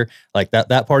right here, like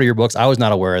that part of your books, I was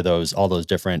not aware of all those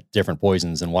different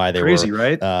poisons and why they were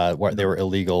right? Why they were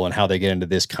illegal and how they get into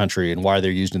this country and why they're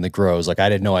used in the grows. Like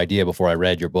I had no idea before I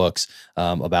read your books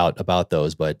about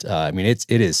those. But I mean, it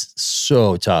is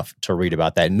so tough to read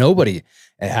about that. Nobody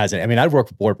hasn't. I mean, I've worked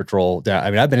with Border Patrol.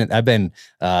 I mean, I've been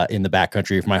in the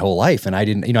backcountry for my whole life, and I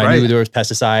didn't. I knew there was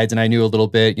pesticides, and I knew a little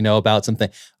bit, about something.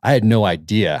 I had no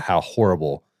idea how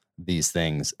horrible these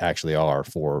things actually are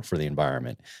for the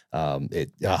environment.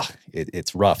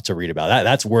 It's rough to read about that.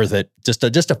 That's worth it. Just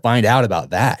to find out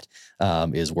about that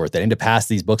is worth it, and to pass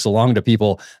these books along to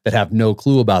people that have no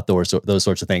clue about those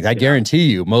sorts of things. I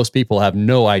guarantee you, most people have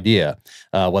no idea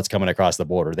what's coming across the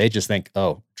border. They just think,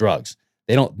 oh, drugs.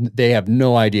 They have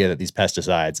no idea that these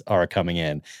pesticides are coming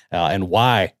in and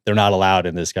why they're not allowed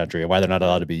in this country and why they're not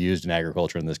allowed to be used in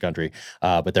agriculture in this country.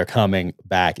 But they're coming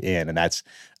back in, and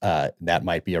that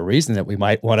might be a reason that we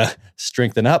might want to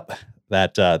strengthen up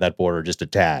that border just a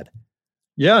tad.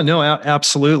 Yeah, no,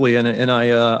 absolutely. And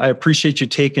I appreciate you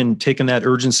taking that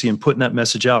urgency and putting that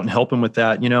message out and helping with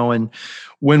that, and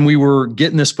when we were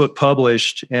getting this book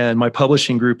published, and my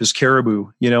publishing group is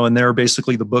Caribou, and they're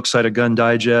basically the book side of Gun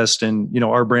Digest, and,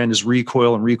 our brand is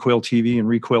Recoil and Recoil TV and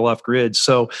Recoil Off Grid.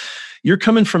 So you're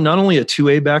coming from not only a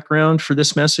 2A background for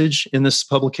this message in this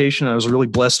publication. I was really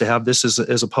blessed to have this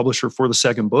as a publisher for the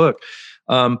second book.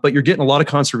 But you're getting a lot of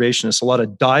conservationists, a lot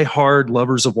of diehard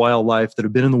lovers of wildlife that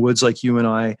have been in the woods like you and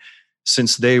I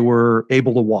since they were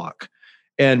able to walk.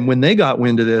 And when they got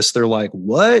wind of this, they're like,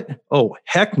 what? Oh,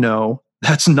 heck no,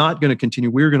 that's not going to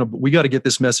continue. We got to get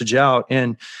this message out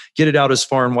and get it out as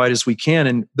far and wide as we can.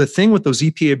 And the thing with those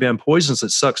EPA banned poisons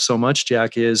that sucks so much,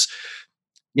 Jack, is,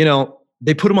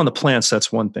 they put them on the plants.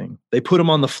 That's one thing. They put them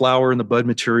on the flower and the bud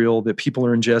material that people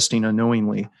are ingesting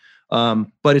unknowingly.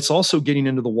 But it's also getting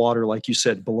into the water, like you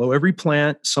said, below every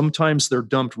plant. Sometimes they're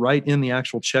dumped right in the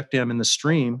actual check dam in the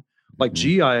stream, like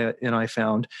GI and I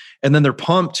found, and then they're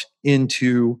pumped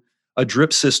into a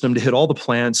drip system to hit all the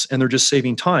plants, and they're just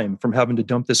saving time from having to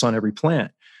dump this on every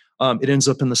plant. It ends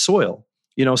up in the soil,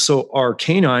 so our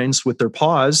canines with their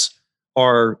paws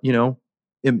are,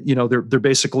 they're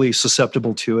basically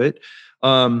susceptible to it.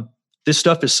 This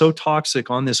stuff is so toxic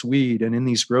on this weed and in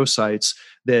these grow sites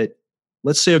that,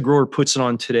 let's say a grower puts it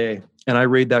on today and I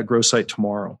raid that grow site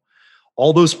tomorrow.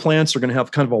 All those plants are going to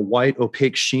have kind of a white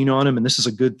opaque sheen on them. And this is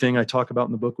a good thing I talk about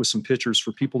in the book with some pictures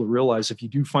for people to realize, if you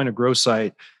do find a grow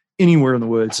site anywhere in the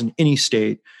woods in any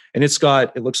state, and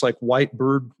it looks like white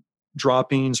bird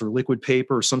droppings or liquid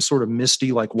paper or some sort of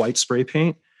misty like white spray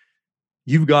paint,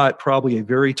 you've got probably a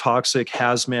very toxic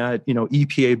hazmat,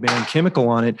 EPA banned chemical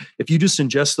on it. If you just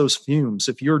ingest those fumes,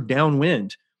 if you're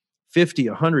downwind 50,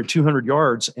 100, 200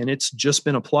 yards and it's just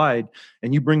been applied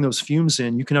and you bring those fumes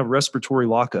in, you can have respiratory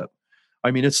lockup.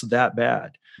 I mean, it's that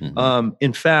bad. Mm-hmm.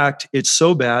 In fact, it's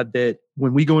so bad that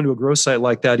when we go into a grow site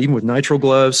like that, even with nitrile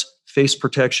gloves, face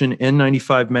protection,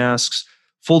 N95 masks,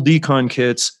 full decon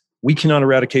kits, we cannot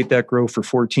eradicate that grow for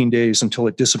 14 days until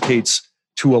it dissipates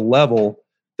to a level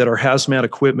that our hazmat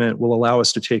equipment will allow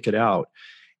us to take it out.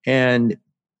 And,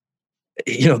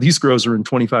 these grows are in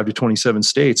 25 to 27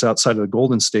 states outside of the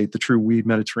Golden State, the true weed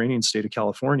Mediterranean state of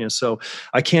California. So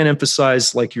I can't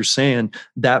emphasize, like you're saying,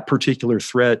 that particular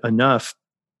threat enough.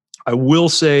 I will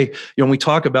say, when we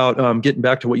talk about getting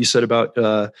back to what you said about,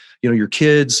 your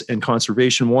kids and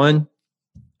conservation, one,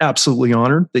 absolutely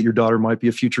honored that your daughter might be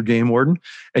a future game warden.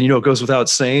 And, it goes without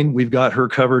saying, we've got her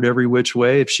covered every which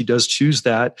way if she does choose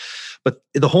that. But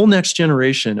the whole next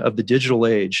generation of the digital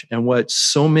age and what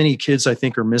so many kids, I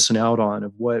think, are missing out on,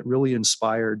 of what really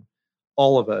inspired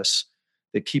all of us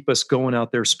that keep us going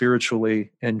out there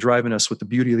spiritually and driving us with the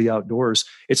beauty of the outdoors,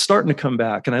 it's starting to come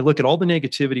back. And I look at all the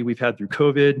negativity we've had through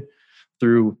COVID,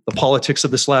 through the politics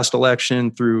of this last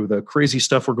election, through the crazy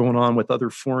stuff we're going on with other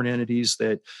foreign entities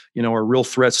that, are real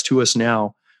threats to us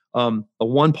now. The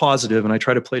one positive, and I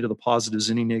try to play to the positives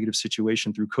in any negative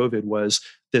situation through COVID, was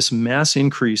this mass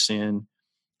increase in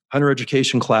hunter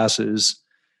education classes,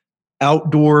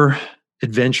 outdoor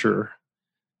adventure,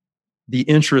 the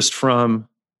interest from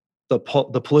the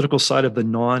political side of the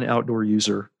non-outdoor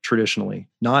user traditionally,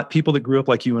 not people that grew up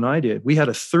like you and I did. We had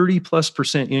a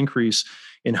 30+% increase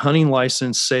in hunting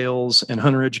license sales and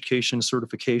hunter education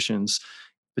certifications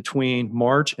between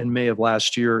March and May of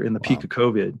last year in the peak of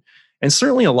COVID. And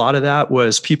certainly a lot of that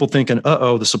was people thinking,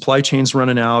 the supply chain's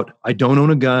running out. I don't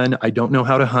own a gun. I don't know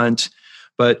how to hunt,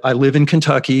 but I live in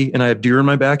Kentucky and I have deer in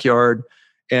my backyard.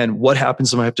 And what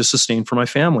happens if I have to sustain for my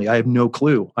family? I have no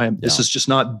clue. This has just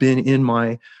not been in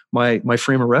my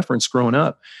frame of reference growing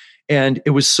up. And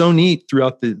it was so neat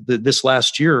throughout this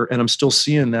last year. And I'm still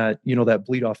seeing that, that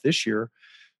bleed off this year,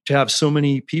 to have so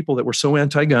many people that were so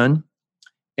anti-gun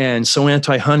and so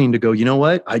anti-hunting to go, you know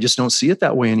what? I just don't see it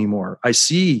that way anymore. I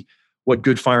see what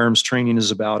good firearms training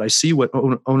is about. I see what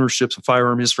ownership of a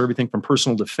firearm is for everything from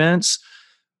personal defense,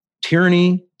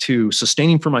 tyranny, to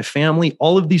sustaining for my family.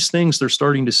 All of these things they're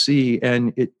starting to see,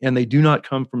 and they do not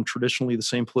come from traditionally the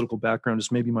same political background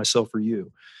as maybe myself or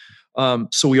you.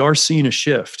 So we are seeing a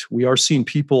shift. We are seeing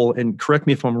people, and correct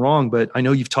me if I'm wrong, but I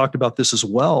know you've talked about this as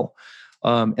well.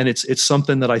 And it's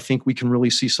something that I think we can really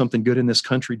see something good in this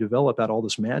country develop out of all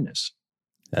this madness.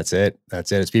 That's it.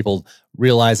 It's people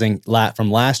realizing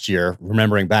from last year,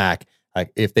 remembering back,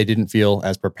 like if they didn't feel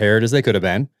as prepared as they could have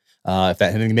been, if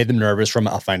that had made them nervous from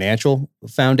a financial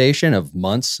foundation of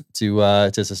months to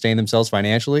sustain themselves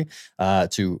financially,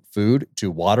 to food,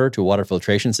 to water, to a water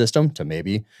filtration system, to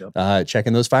maybe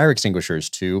checking those fire extinguishers,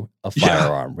 to a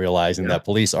firearm, realizing that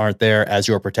police aren't there as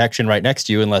your protection right next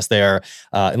to you unless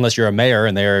you're a mayor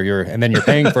and and then you're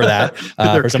paying for that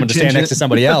for someone to stand next to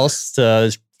somebody else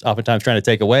to oftentimes trying to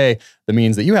take away the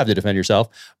means that you have to defend yourself.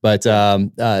 But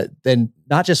then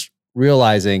not just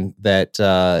realizing that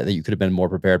you could have been more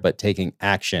prepared, but taking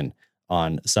action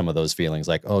on some of those feelings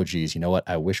like, oh, geez, you know what?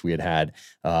 I wish we had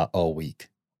a week,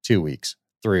 2 weeks,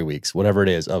 3 weeks, whatever it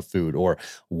is of food, or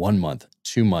 1 month,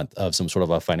 2 months of some sort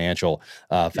of a financial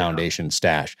foundation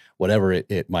stash, whatever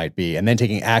it might be. And then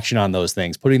taking action on those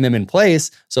things, putting them in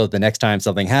place so that the next time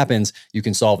something happens, you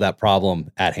can solve that problem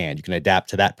at hand. You can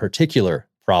adapt to that particular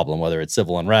problem, whether it's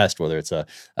civil unrest, whether it's a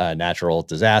natural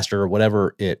disaster,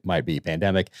 whatever it might be,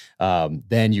 pandemic,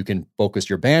 then you can focus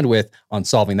your bandwidth on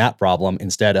solving that problem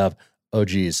instead of, oh,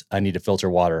 geez, I need to filter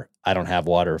water. I don't have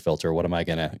water filter. What am I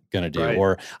gonna do? Right.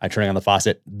 Or I'm turning on the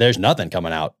faucet. There's nothing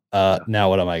coming out. Now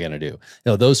what am I gonna do?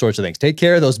 Those sorts of things. Take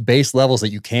care of those base levels that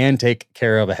you can take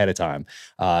care of ahead of time.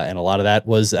 And a lot of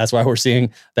that's why we're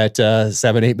seeing that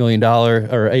 $7-8 million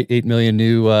or 8 million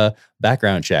new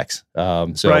background checks.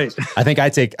 Right. I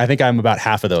think I'm about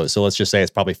half of those. So let's just say it's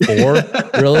probably 4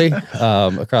 really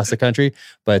across the country.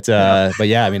 But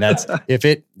yeah, I mean, that's if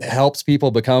it helps people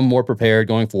become more prepared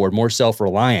going forward, more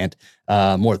self-reliant,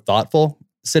 more thoughtful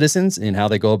citizens in how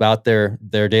they go about their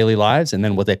daily lives, and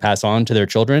then what they pass on to their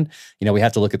children. We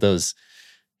have to look at those,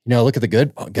 look at the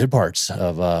good parts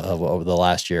of over the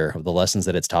last year, of the lessons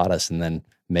that it's taught us, and then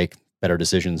make better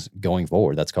decisions going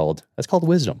forward. That's called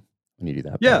wisdom when you do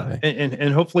that. Yeah.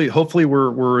 And hopefully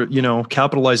we're,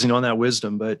 capitalizing on that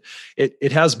wisdom, but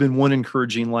it has been one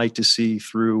encouraging light to see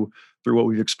through what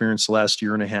we've experienced the last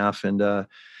year and a half. And,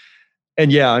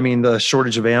 And yeah, I mean, the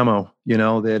shortage of ammo,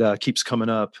 that keeps coming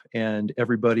up, and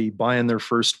everybody buying their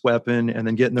first weapon and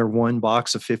then getting their one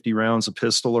box of 50 rounds of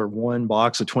pistol or one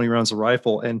box of 20 rounds of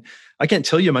rifle. And I can't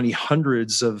tell you how many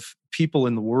hundreds of people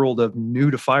in the world of new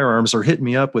to firearms are hitting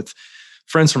me up with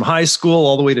friends from high school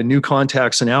all the way to new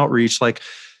contacts and outreach. Like,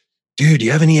 dude, do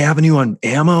you have any avenue on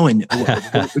ammo? And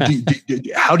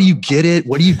how do you get it?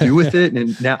 What do you do with it?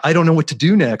 And now I don't know what to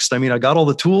do next. I mean, I got all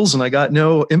the tools and I got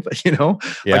no, I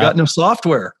got no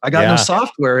software. No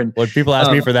software. And when people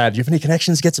ask me for that, do you have any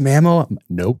connections to get some ammo?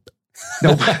 Nope.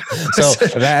 So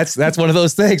that's one of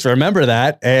those things. Remember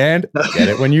that and get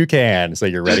it when you can, so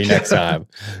you're ready next time.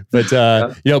 But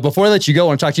before I let you go, I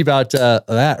want to talk to you about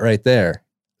that right there,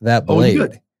 that blade. Oh,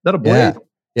 that a blade?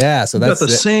 Yeah. So that's the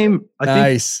same.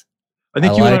 Nice. I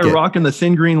think you and I are rocking the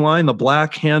thin green line, the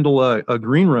black handle, a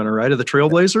green runner, right? Of the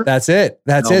Trailblazer. That's it.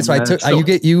 So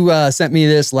you sent me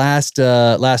this last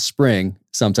spring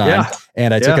sometime,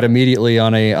 and I took it immediately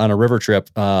on a river trip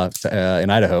in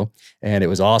Idaho, and it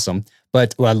was awesome.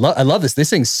 But I love this. This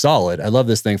thing's solid. I love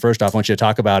this thing. First off, I want you to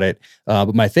talk about it.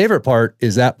 But my favorite part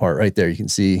is that part right there. You can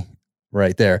see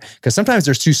right there, because sometimes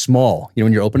they're too small.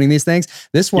 When you're opening these things,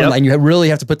 this one, and you really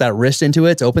have to put that wrist into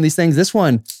it to open these things. This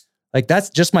one. Like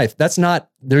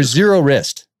there's zero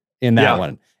wrist in that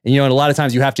one. And, and a lot of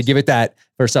times you have to give it that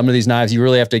for some of these knives, you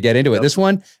really have to get into it. This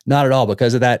one, not at all,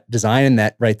 because of that design and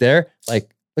that right there.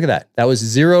 Like, look at that. That was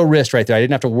zero wrist right there. I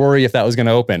didn't have to worry if that was going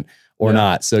to open or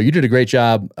not. So you did a great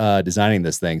job designing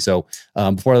this thing. So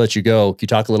before I let you go, can you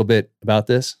talk a little bit about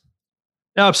this?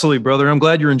 Absolutely, brother. I'm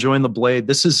glad you're enjoying the blade.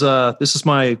 This is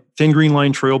my thin green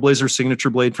line Trailblazer signature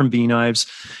blade from V-Knives.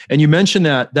 And you mentioned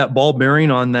that ball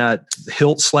bearing on that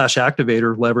hilt /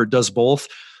 activator lever. It does both.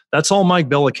 That's all Mike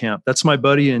Bellicamp. That's my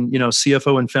buddy and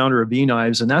CFO and founder of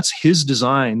V-Knives, and that's his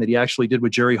design that he actually did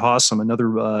with Jerry Hossam,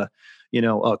 another a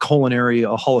culinary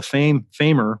Hall of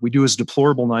Famer. We do his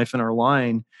deplorable knife in our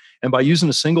line. And by using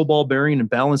a single ball bearing and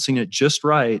balancing it just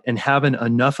right and having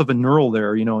enough of a knurl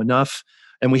there, enough.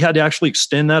 And we had to actually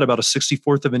extend that about a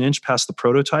 64th of an inch past the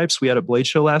prototypes we had at Blade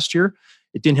Show last year.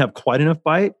 It didn't have quite enough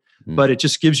bite, but it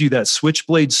just gives you that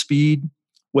switchblade speed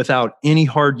without any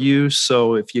hard use.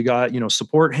 So if you got,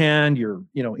 support hand, you're,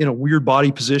 in a weird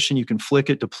body position, you can flick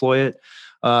it, deploy it.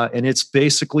 And it's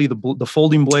basically the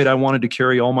folding blade I wanted to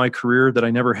carry all my career that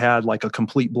I never had, like a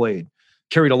complete blade.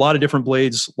 Carried a lot of different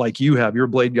blades like you have. You're a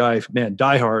blade guy, man,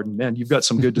 diehard, and man, you've got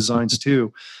some good designs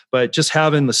too. But just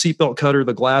having the seatbelt cutter,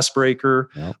 the glass breaker,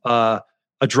 a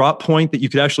drop point that you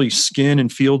could actually skin and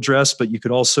field dress, but you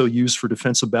could also use for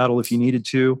defensive battle if you needed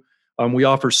to. We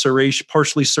offer serration,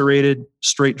 partially serrated,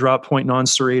 straight drop point,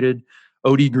 non-serrated,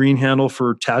 OD green handle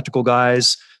for tactical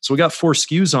guys. So we got 4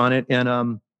 SKUs on it,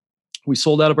 and we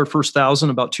sold out of our first 1,000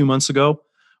 about 2 months ago.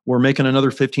 We're making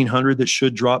another 1,500 that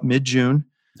should drop mid-June.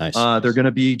 Nice. They're going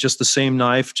to be just the same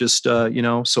knife, just, so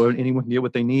anyone can get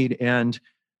what they need. And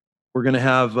we're going to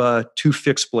have 2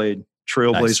 fixed blade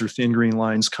Trailblazer thin green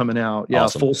lines coming out. Yeah.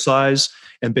 Awesome. Full size,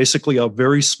 and basically a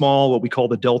very small, what we call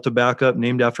the Delta backup,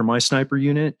 named after my sniper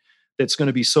unit. That's going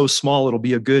to be so small. It'll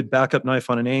be a good backup knife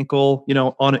on an ankle,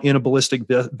 in a ballistic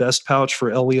vest pouch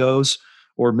for LEOs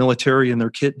or military in their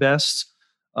kit vests.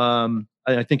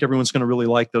 I think everyone's going to really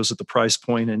like those at the price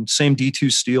point, and same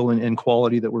D2 steel and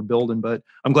quality that we're building. But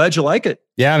I'm glad you like it.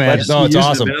 Yeah, man. No, it's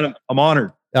awesome. I'm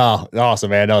honored. Oh,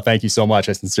 awesome, man. No, thank you so much.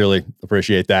 I sincerely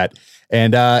appreciate that.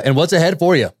 And what's ahead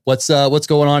for you? What's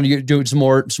going on? You doing some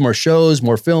more shows,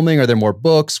 more filming? Are there more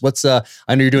books?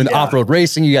 I know you're doing the off-road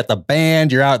racing. You got the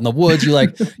band. You're out in the woods.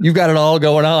 You've got it all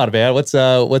going on, man. What's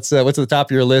at the top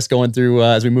of your list going through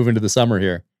as we move into the summer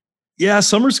here? Yeah,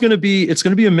 summer's going to be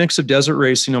a mix of desert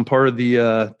racing. I'm part of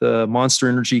the Monster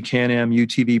Energy Can-Am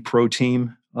UTV Pro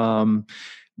Team.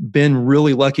 Been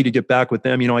really lucky to get back with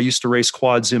them. I used to race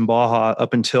quads in Baja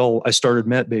up until I started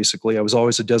Met, basically. I was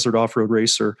always a desert off-road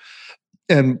racer.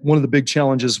 And one of the big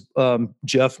challenges,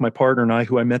 Jeff, my partner, and I,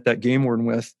 who I met that game warden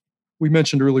with, we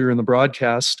mentioned earlier in the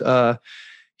broadcast,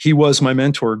 he was my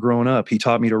mentor growing up. He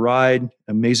taught me to ride,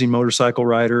 amazing motorcycle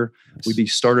rider. Nice. We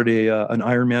started an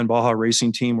Ironman Baja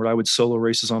racing team where I would solo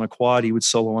races on a quad. He would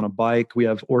solo on a bike. We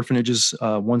have orphanages,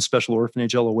 one special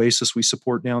orphanage, El Oasis, we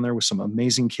support down there with some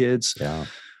amazing kids. Yeah.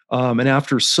 And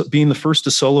after being the first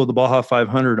to solo the Baja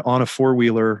 500 on a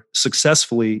 4-wheeler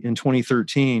successfully in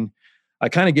 2013, I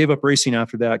kind of gave up racing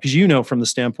after that. Because from the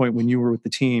standpoint when you were with the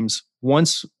teams,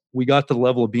 once we got to the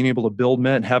level of being able to build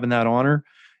Met and having that honor,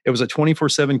 it was a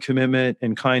 24/7 commitment,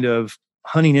 and kind of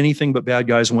hunting anything but bad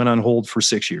guys went on hold for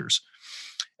 6 years.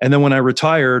 And then when I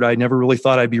retired, I never really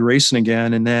thought I'd be racing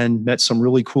again, and then met some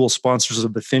really cool sponsors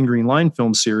of the Thin Green Line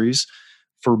film series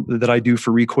that I do for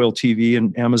Recoil TV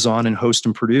and Amazon and host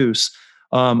and produce.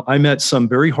 I met some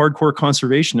very hardcore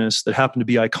conservationists that happen to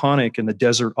be iconic in the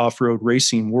desert off-road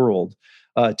racing world.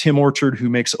 Tim Orchard, who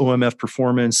makes OMF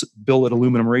Performance billet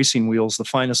aluminum racing wheels, the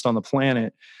finest on the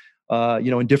planet,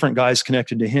 and different guys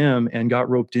connected to him and got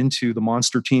roped into the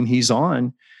monster team he's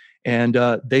on. And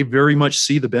they very much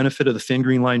see the benefit of the Thin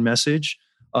Green Line message.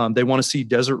 They want to see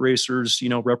desert racers,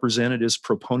 represented as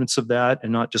proponents of that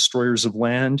and not destroyers of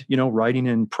land, riding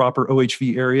in proper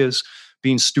OHV areas,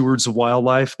 being stewards of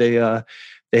wildlife. They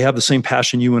have the same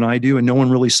passion you and I do, and no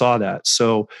one really saw that.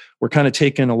 So we're kind of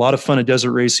taking a lot of fun at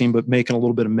desert racing, but making a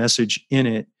little bit of message in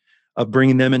it, of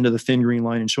bringing them into the Thin Green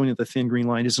Line and showing that the Thin Green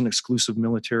Line is an exclusive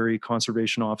military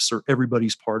conservation officer.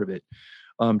 Everybody's part of it.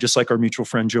 Just like our mutual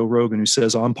friend Joe Rogan, who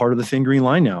says, I'm part of the Thin Green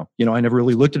Line now. I never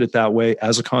really looked at it that way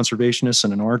as a conservationist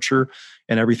and an archer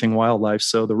and everything wildlife.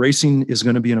 So the racing is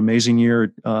going to be an amazing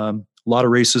year. A lot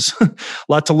of races, a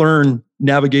lot to learn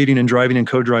navigating and driving and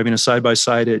co-driving a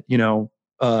side-by-side at,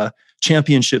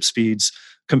 championship speeds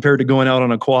compared to going out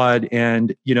on a quad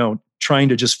and, trying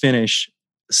to just finish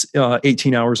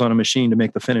 18 hours on a machine to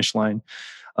make the finish line.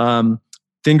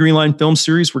 Thin Green Line film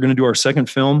series, we're going to do our second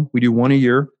film. We do one a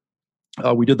year.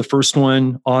 We did the first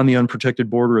one on the unprotected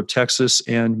border of Texas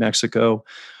and Mexico,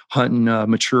 hunting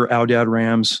mature Aoudad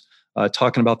rams,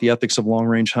 talking about the ethics of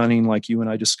long-range hunting like you and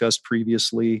I discussed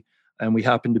previously. And we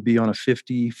happened to be on a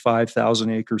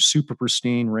 55,000-acre super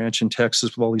pristine ranch in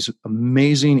Texas with all these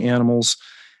amazing animals,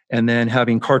 and then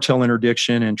having cartel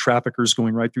interdiction and traffickers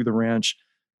going right through the ranch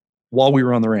while we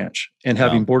were on the ranch, and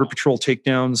having Border Patrol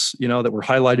takedowns, that were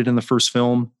highlighted in the first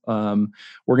film.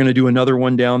 We're going to do another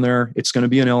one down there. It's going to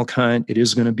be an elk hunt. It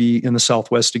is going to be in the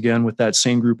Southwest again with that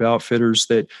same group of outfitters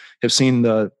that have seen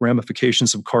the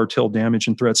ramifications of cartel damage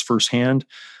and threats firsthand.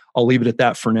 I'll leave it at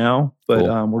that for now, but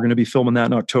cool. We're going to be filming that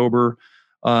in October.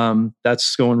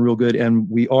 That's going real good. And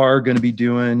we are going to be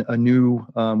doing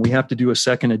we have to do a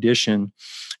second edition,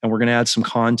 and we're going to add some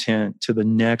content to the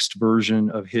next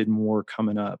version of Hidden War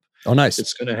coming up. Oh, nice.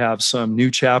 It's going to have some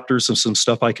new chapters of some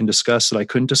stuff I can discuss that I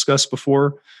couldn't discuss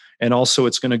before. And also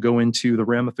it's going to go into the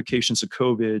ramifications of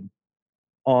COVID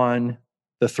on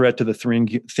the threat to the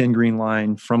Thin Green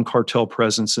Line from cartel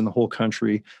presence in the whole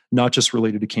country, not just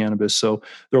related to cannabis. So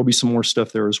there'll be some more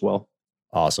stuff there as well.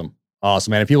 Awesome. Awesome,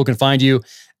 man. And people can find you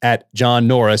at John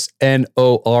Norris,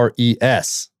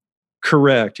 Nores.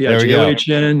 Correct. Yeah.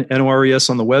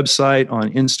 JOHN-NORES on the website,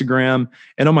 on Instagram,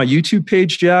 and on my YouTube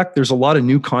page, Jack. There's a lot of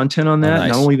new content on that. Oh,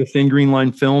 nice. Not only the Thin Green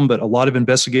Line film, but a lot of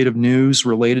investigative news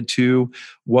related to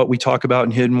what we talk about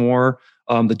in Hidden War.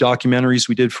 The documentaries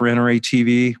we did for NRA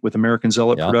TV with American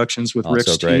Zealot Productions with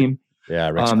Rick's team. Yeah,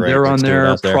 Rick's they're on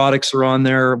there. Products are on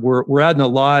there. We're adding a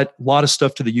lot of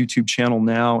stuff to the YouTube channel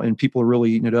now, and people are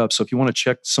really eating it up. So if you want to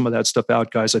check some of that stuff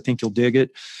out, guys, I think you'll dig it.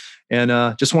 And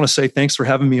just want to say thanks for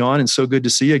having me on, and so good to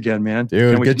see you again, man.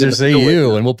 Dude, good to see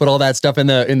you. And we'll put all that stuff in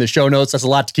the show notes. That's a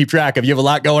lot to keep track of. You have a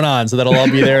lot going on, so that'll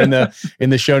all be there in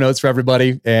the show notes for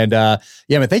everybody. And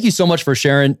yeah, man, thank you so much for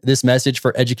sharing this message,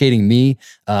 for educating me,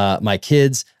 my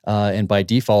kids, and by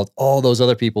default, all those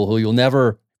other people who you'll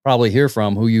never probably hear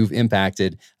from, who you've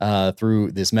impacted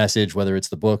through this message, whether it's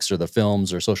the books or the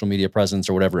films or social media presence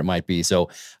or whatever it might be. So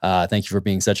thank you for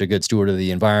being such a good steward of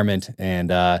the environment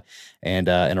and a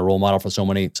role model for so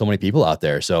many people out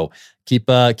there. So keep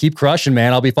crushing,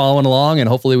 man. I'll be following along, and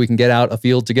hopefully we can get out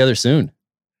afield together soon.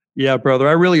 Yeah, brother.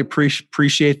 I really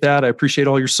appreciate that. I appreciate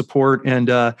all your support. And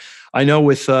I know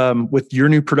with your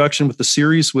new production with the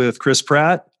series with Chris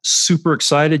Pratt, super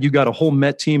excited. You got a whole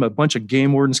Met team, a bunch of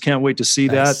game wardens. Can't wait to see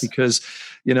that, because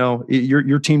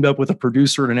you're teamed up with a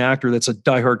producer and an actor that's a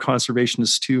diehard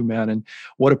conservationist too, man. And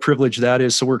what a privilege that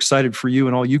is. So we're excited for you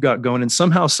and all you got going. And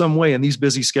somehow, some way in these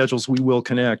busy schedules, we will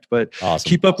connect. But awesome.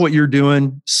 Keep up what you're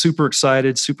doing. Super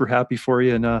excited, super happy for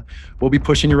you. And we'll be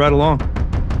pushing you right along.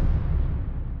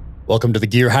 Welcome to the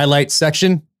gear highlights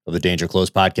section of the Danger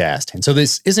Close podcast. And so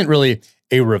this isn't really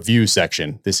a review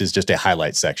section. This is just a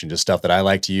highlight section, just stuff that I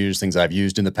like to use, things I've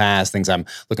used in the past, things I'm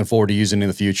looking forward to using in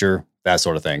the future, that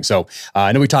sort of thing. So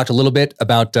I know we talked a little bit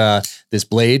about this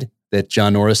blade that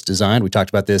John Norris designed. We talked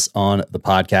about this on the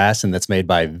podcast, and that's made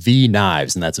by V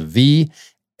Knives, and that's VNIVES.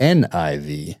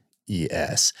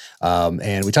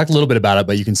 And we talked a little bit about it,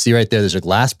 but you can see right there, there's a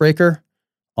glass breaker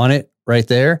on it right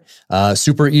there.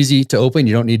 Super easy to open.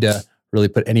 You don't need to really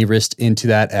put any wrist into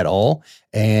that at all.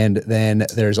 And then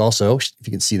there's also, if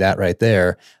you can see that right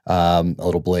there, a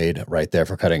little blade right there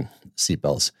for cutting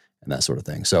seatbelts and that sort of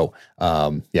thing. So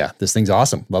yeah, this thing's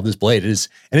awesome. Love this blade. It is,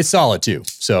 and it's solid too.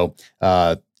 So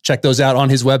check those out on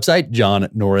his website,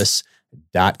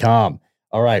 johnnorris.com.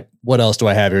 All right, what else do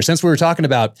I have here? Since we were talking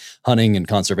about hunting and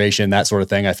conservation, that sort of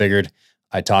thing, I figured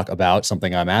I talk about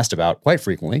something I'm asked about quite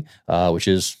frequently, which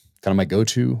is kind of my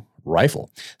go-to rifle.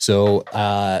 So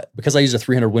because I use a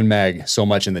 300 Win Mag so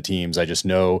much in the teams, I just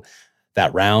know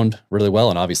that round really well.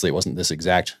 And obviously it wasn't this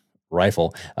exact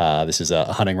rifle. This is a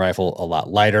hunting rifle, a lot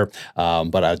lighter.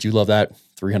 But I do love that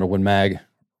 300 Win Mag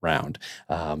round,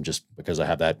 just because I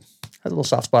have a little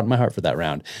soft spot in my heart for that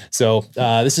round. So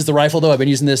this is the rifle though. I've been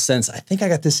using this since, I think I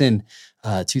got this in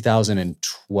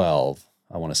 2012,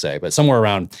 I want to say, but somewhere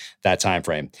around that time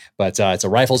frame. But it's a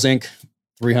Rifles Inc.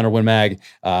 300 Win Mag,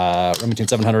 Remington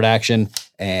 700 action,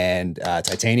 and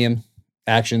titanium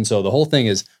action. So the whole thing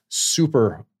is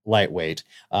super lightweight.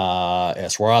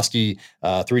 Swarovski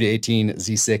 3-18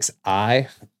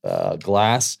 Z6I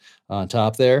glass on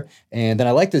top there. And then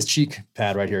I like this cheek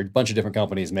pad right here. A bunch of different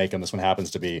companies make them. This one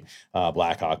happens to be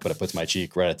Blackhawk, but it puts my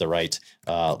cheek right at the right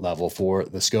level for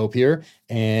the scope here.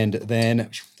 And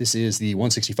then this is the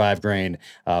 165 grain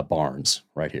Barnes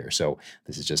right here. So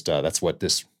this is just, that's what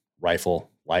this rifle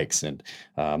likes. And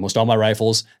most all my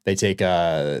rifles, they take,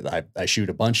 I shoot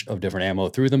a bunch of different ammo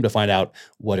through them to find out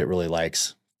what it really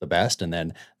likes the best. And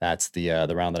then that's the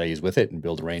round that I use with it, and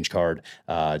build a range card,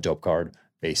 dope card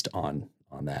based on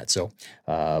that. So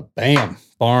bam,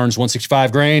 Barnes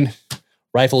 165 grain,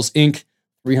 Rifles Inc.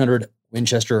 300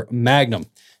 Winchester Magnum.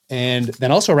 And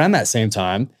then also around that same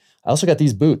time, I also got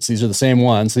these boots. These are the same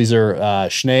ones. These are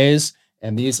Schnees,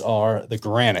 and these are the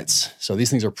Granites. So these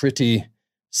things are pretty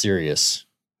serious,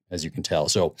 as you can tell.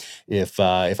 So if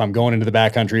I'm going into the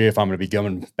backcountry, if I'm going to be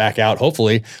coming back out,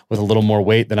 hopefully with a little more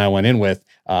weight than I went in with,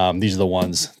 these are the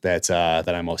ones that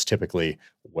I most typically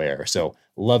wear. So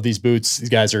love these boots. These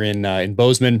guys are in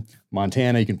Bozeman,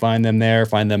 Montana. You can find them there.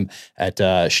 Find them at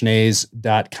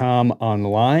schnees.com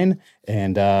online.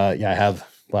 And I have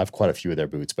quite a few of their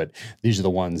boots, but these are the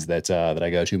ones that I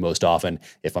go to most often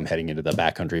if I'm heading into the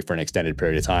backcountry for an extended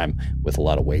period of time with a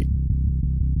lot of weight.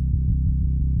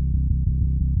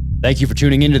 Thank you for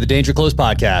tuning into the Danger Close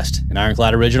podcast, an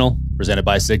Ironclad original presented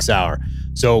by Sig Sauer.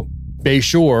 So be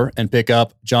sure and pick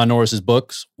up John Norris's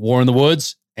books, War in the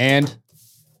Woods and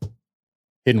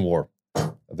Hidden War,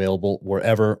 available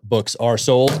wherever books are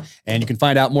sold. And you can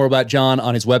find out more about John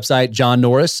on his website, John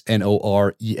Norris,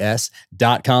 NORES.com.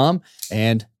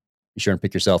 And be sure and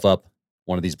pick yourself up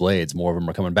one of these blades. More of them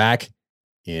are coming back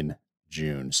in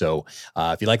June. So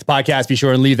if you like the podcast, be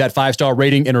sure and leave that 5-star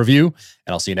rating and review.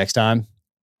 And I'll see you next time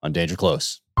on Danger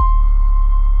Close.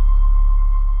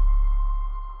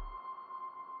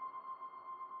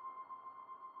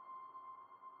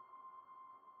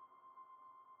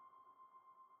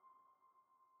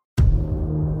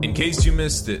 In case you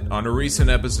missed it, on a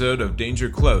recent episode of Danger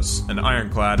Close, an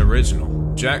Ironclad original,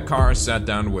 Jack Carr sat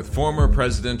down with former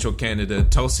presidential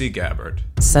candidate Tulsi Gabbard.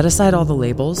 Set aside all the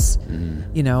labels,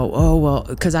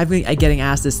 because I've been getting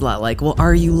asked this a lot, like, well,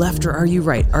 are you left or are you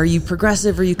right? Are you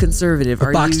progressive or are you conservative?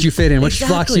 What box do you fit in? Which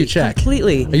box do you check?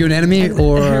 Completely. Are you an enemy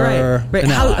or right.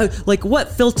 an ally? What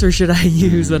filter should I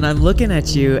use when I'm looking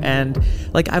at you? And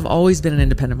I've always been an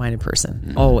independent-minded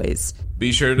person, always.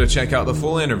 Be sure to check out the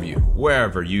full interview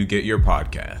wherever you get your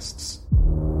podcasts.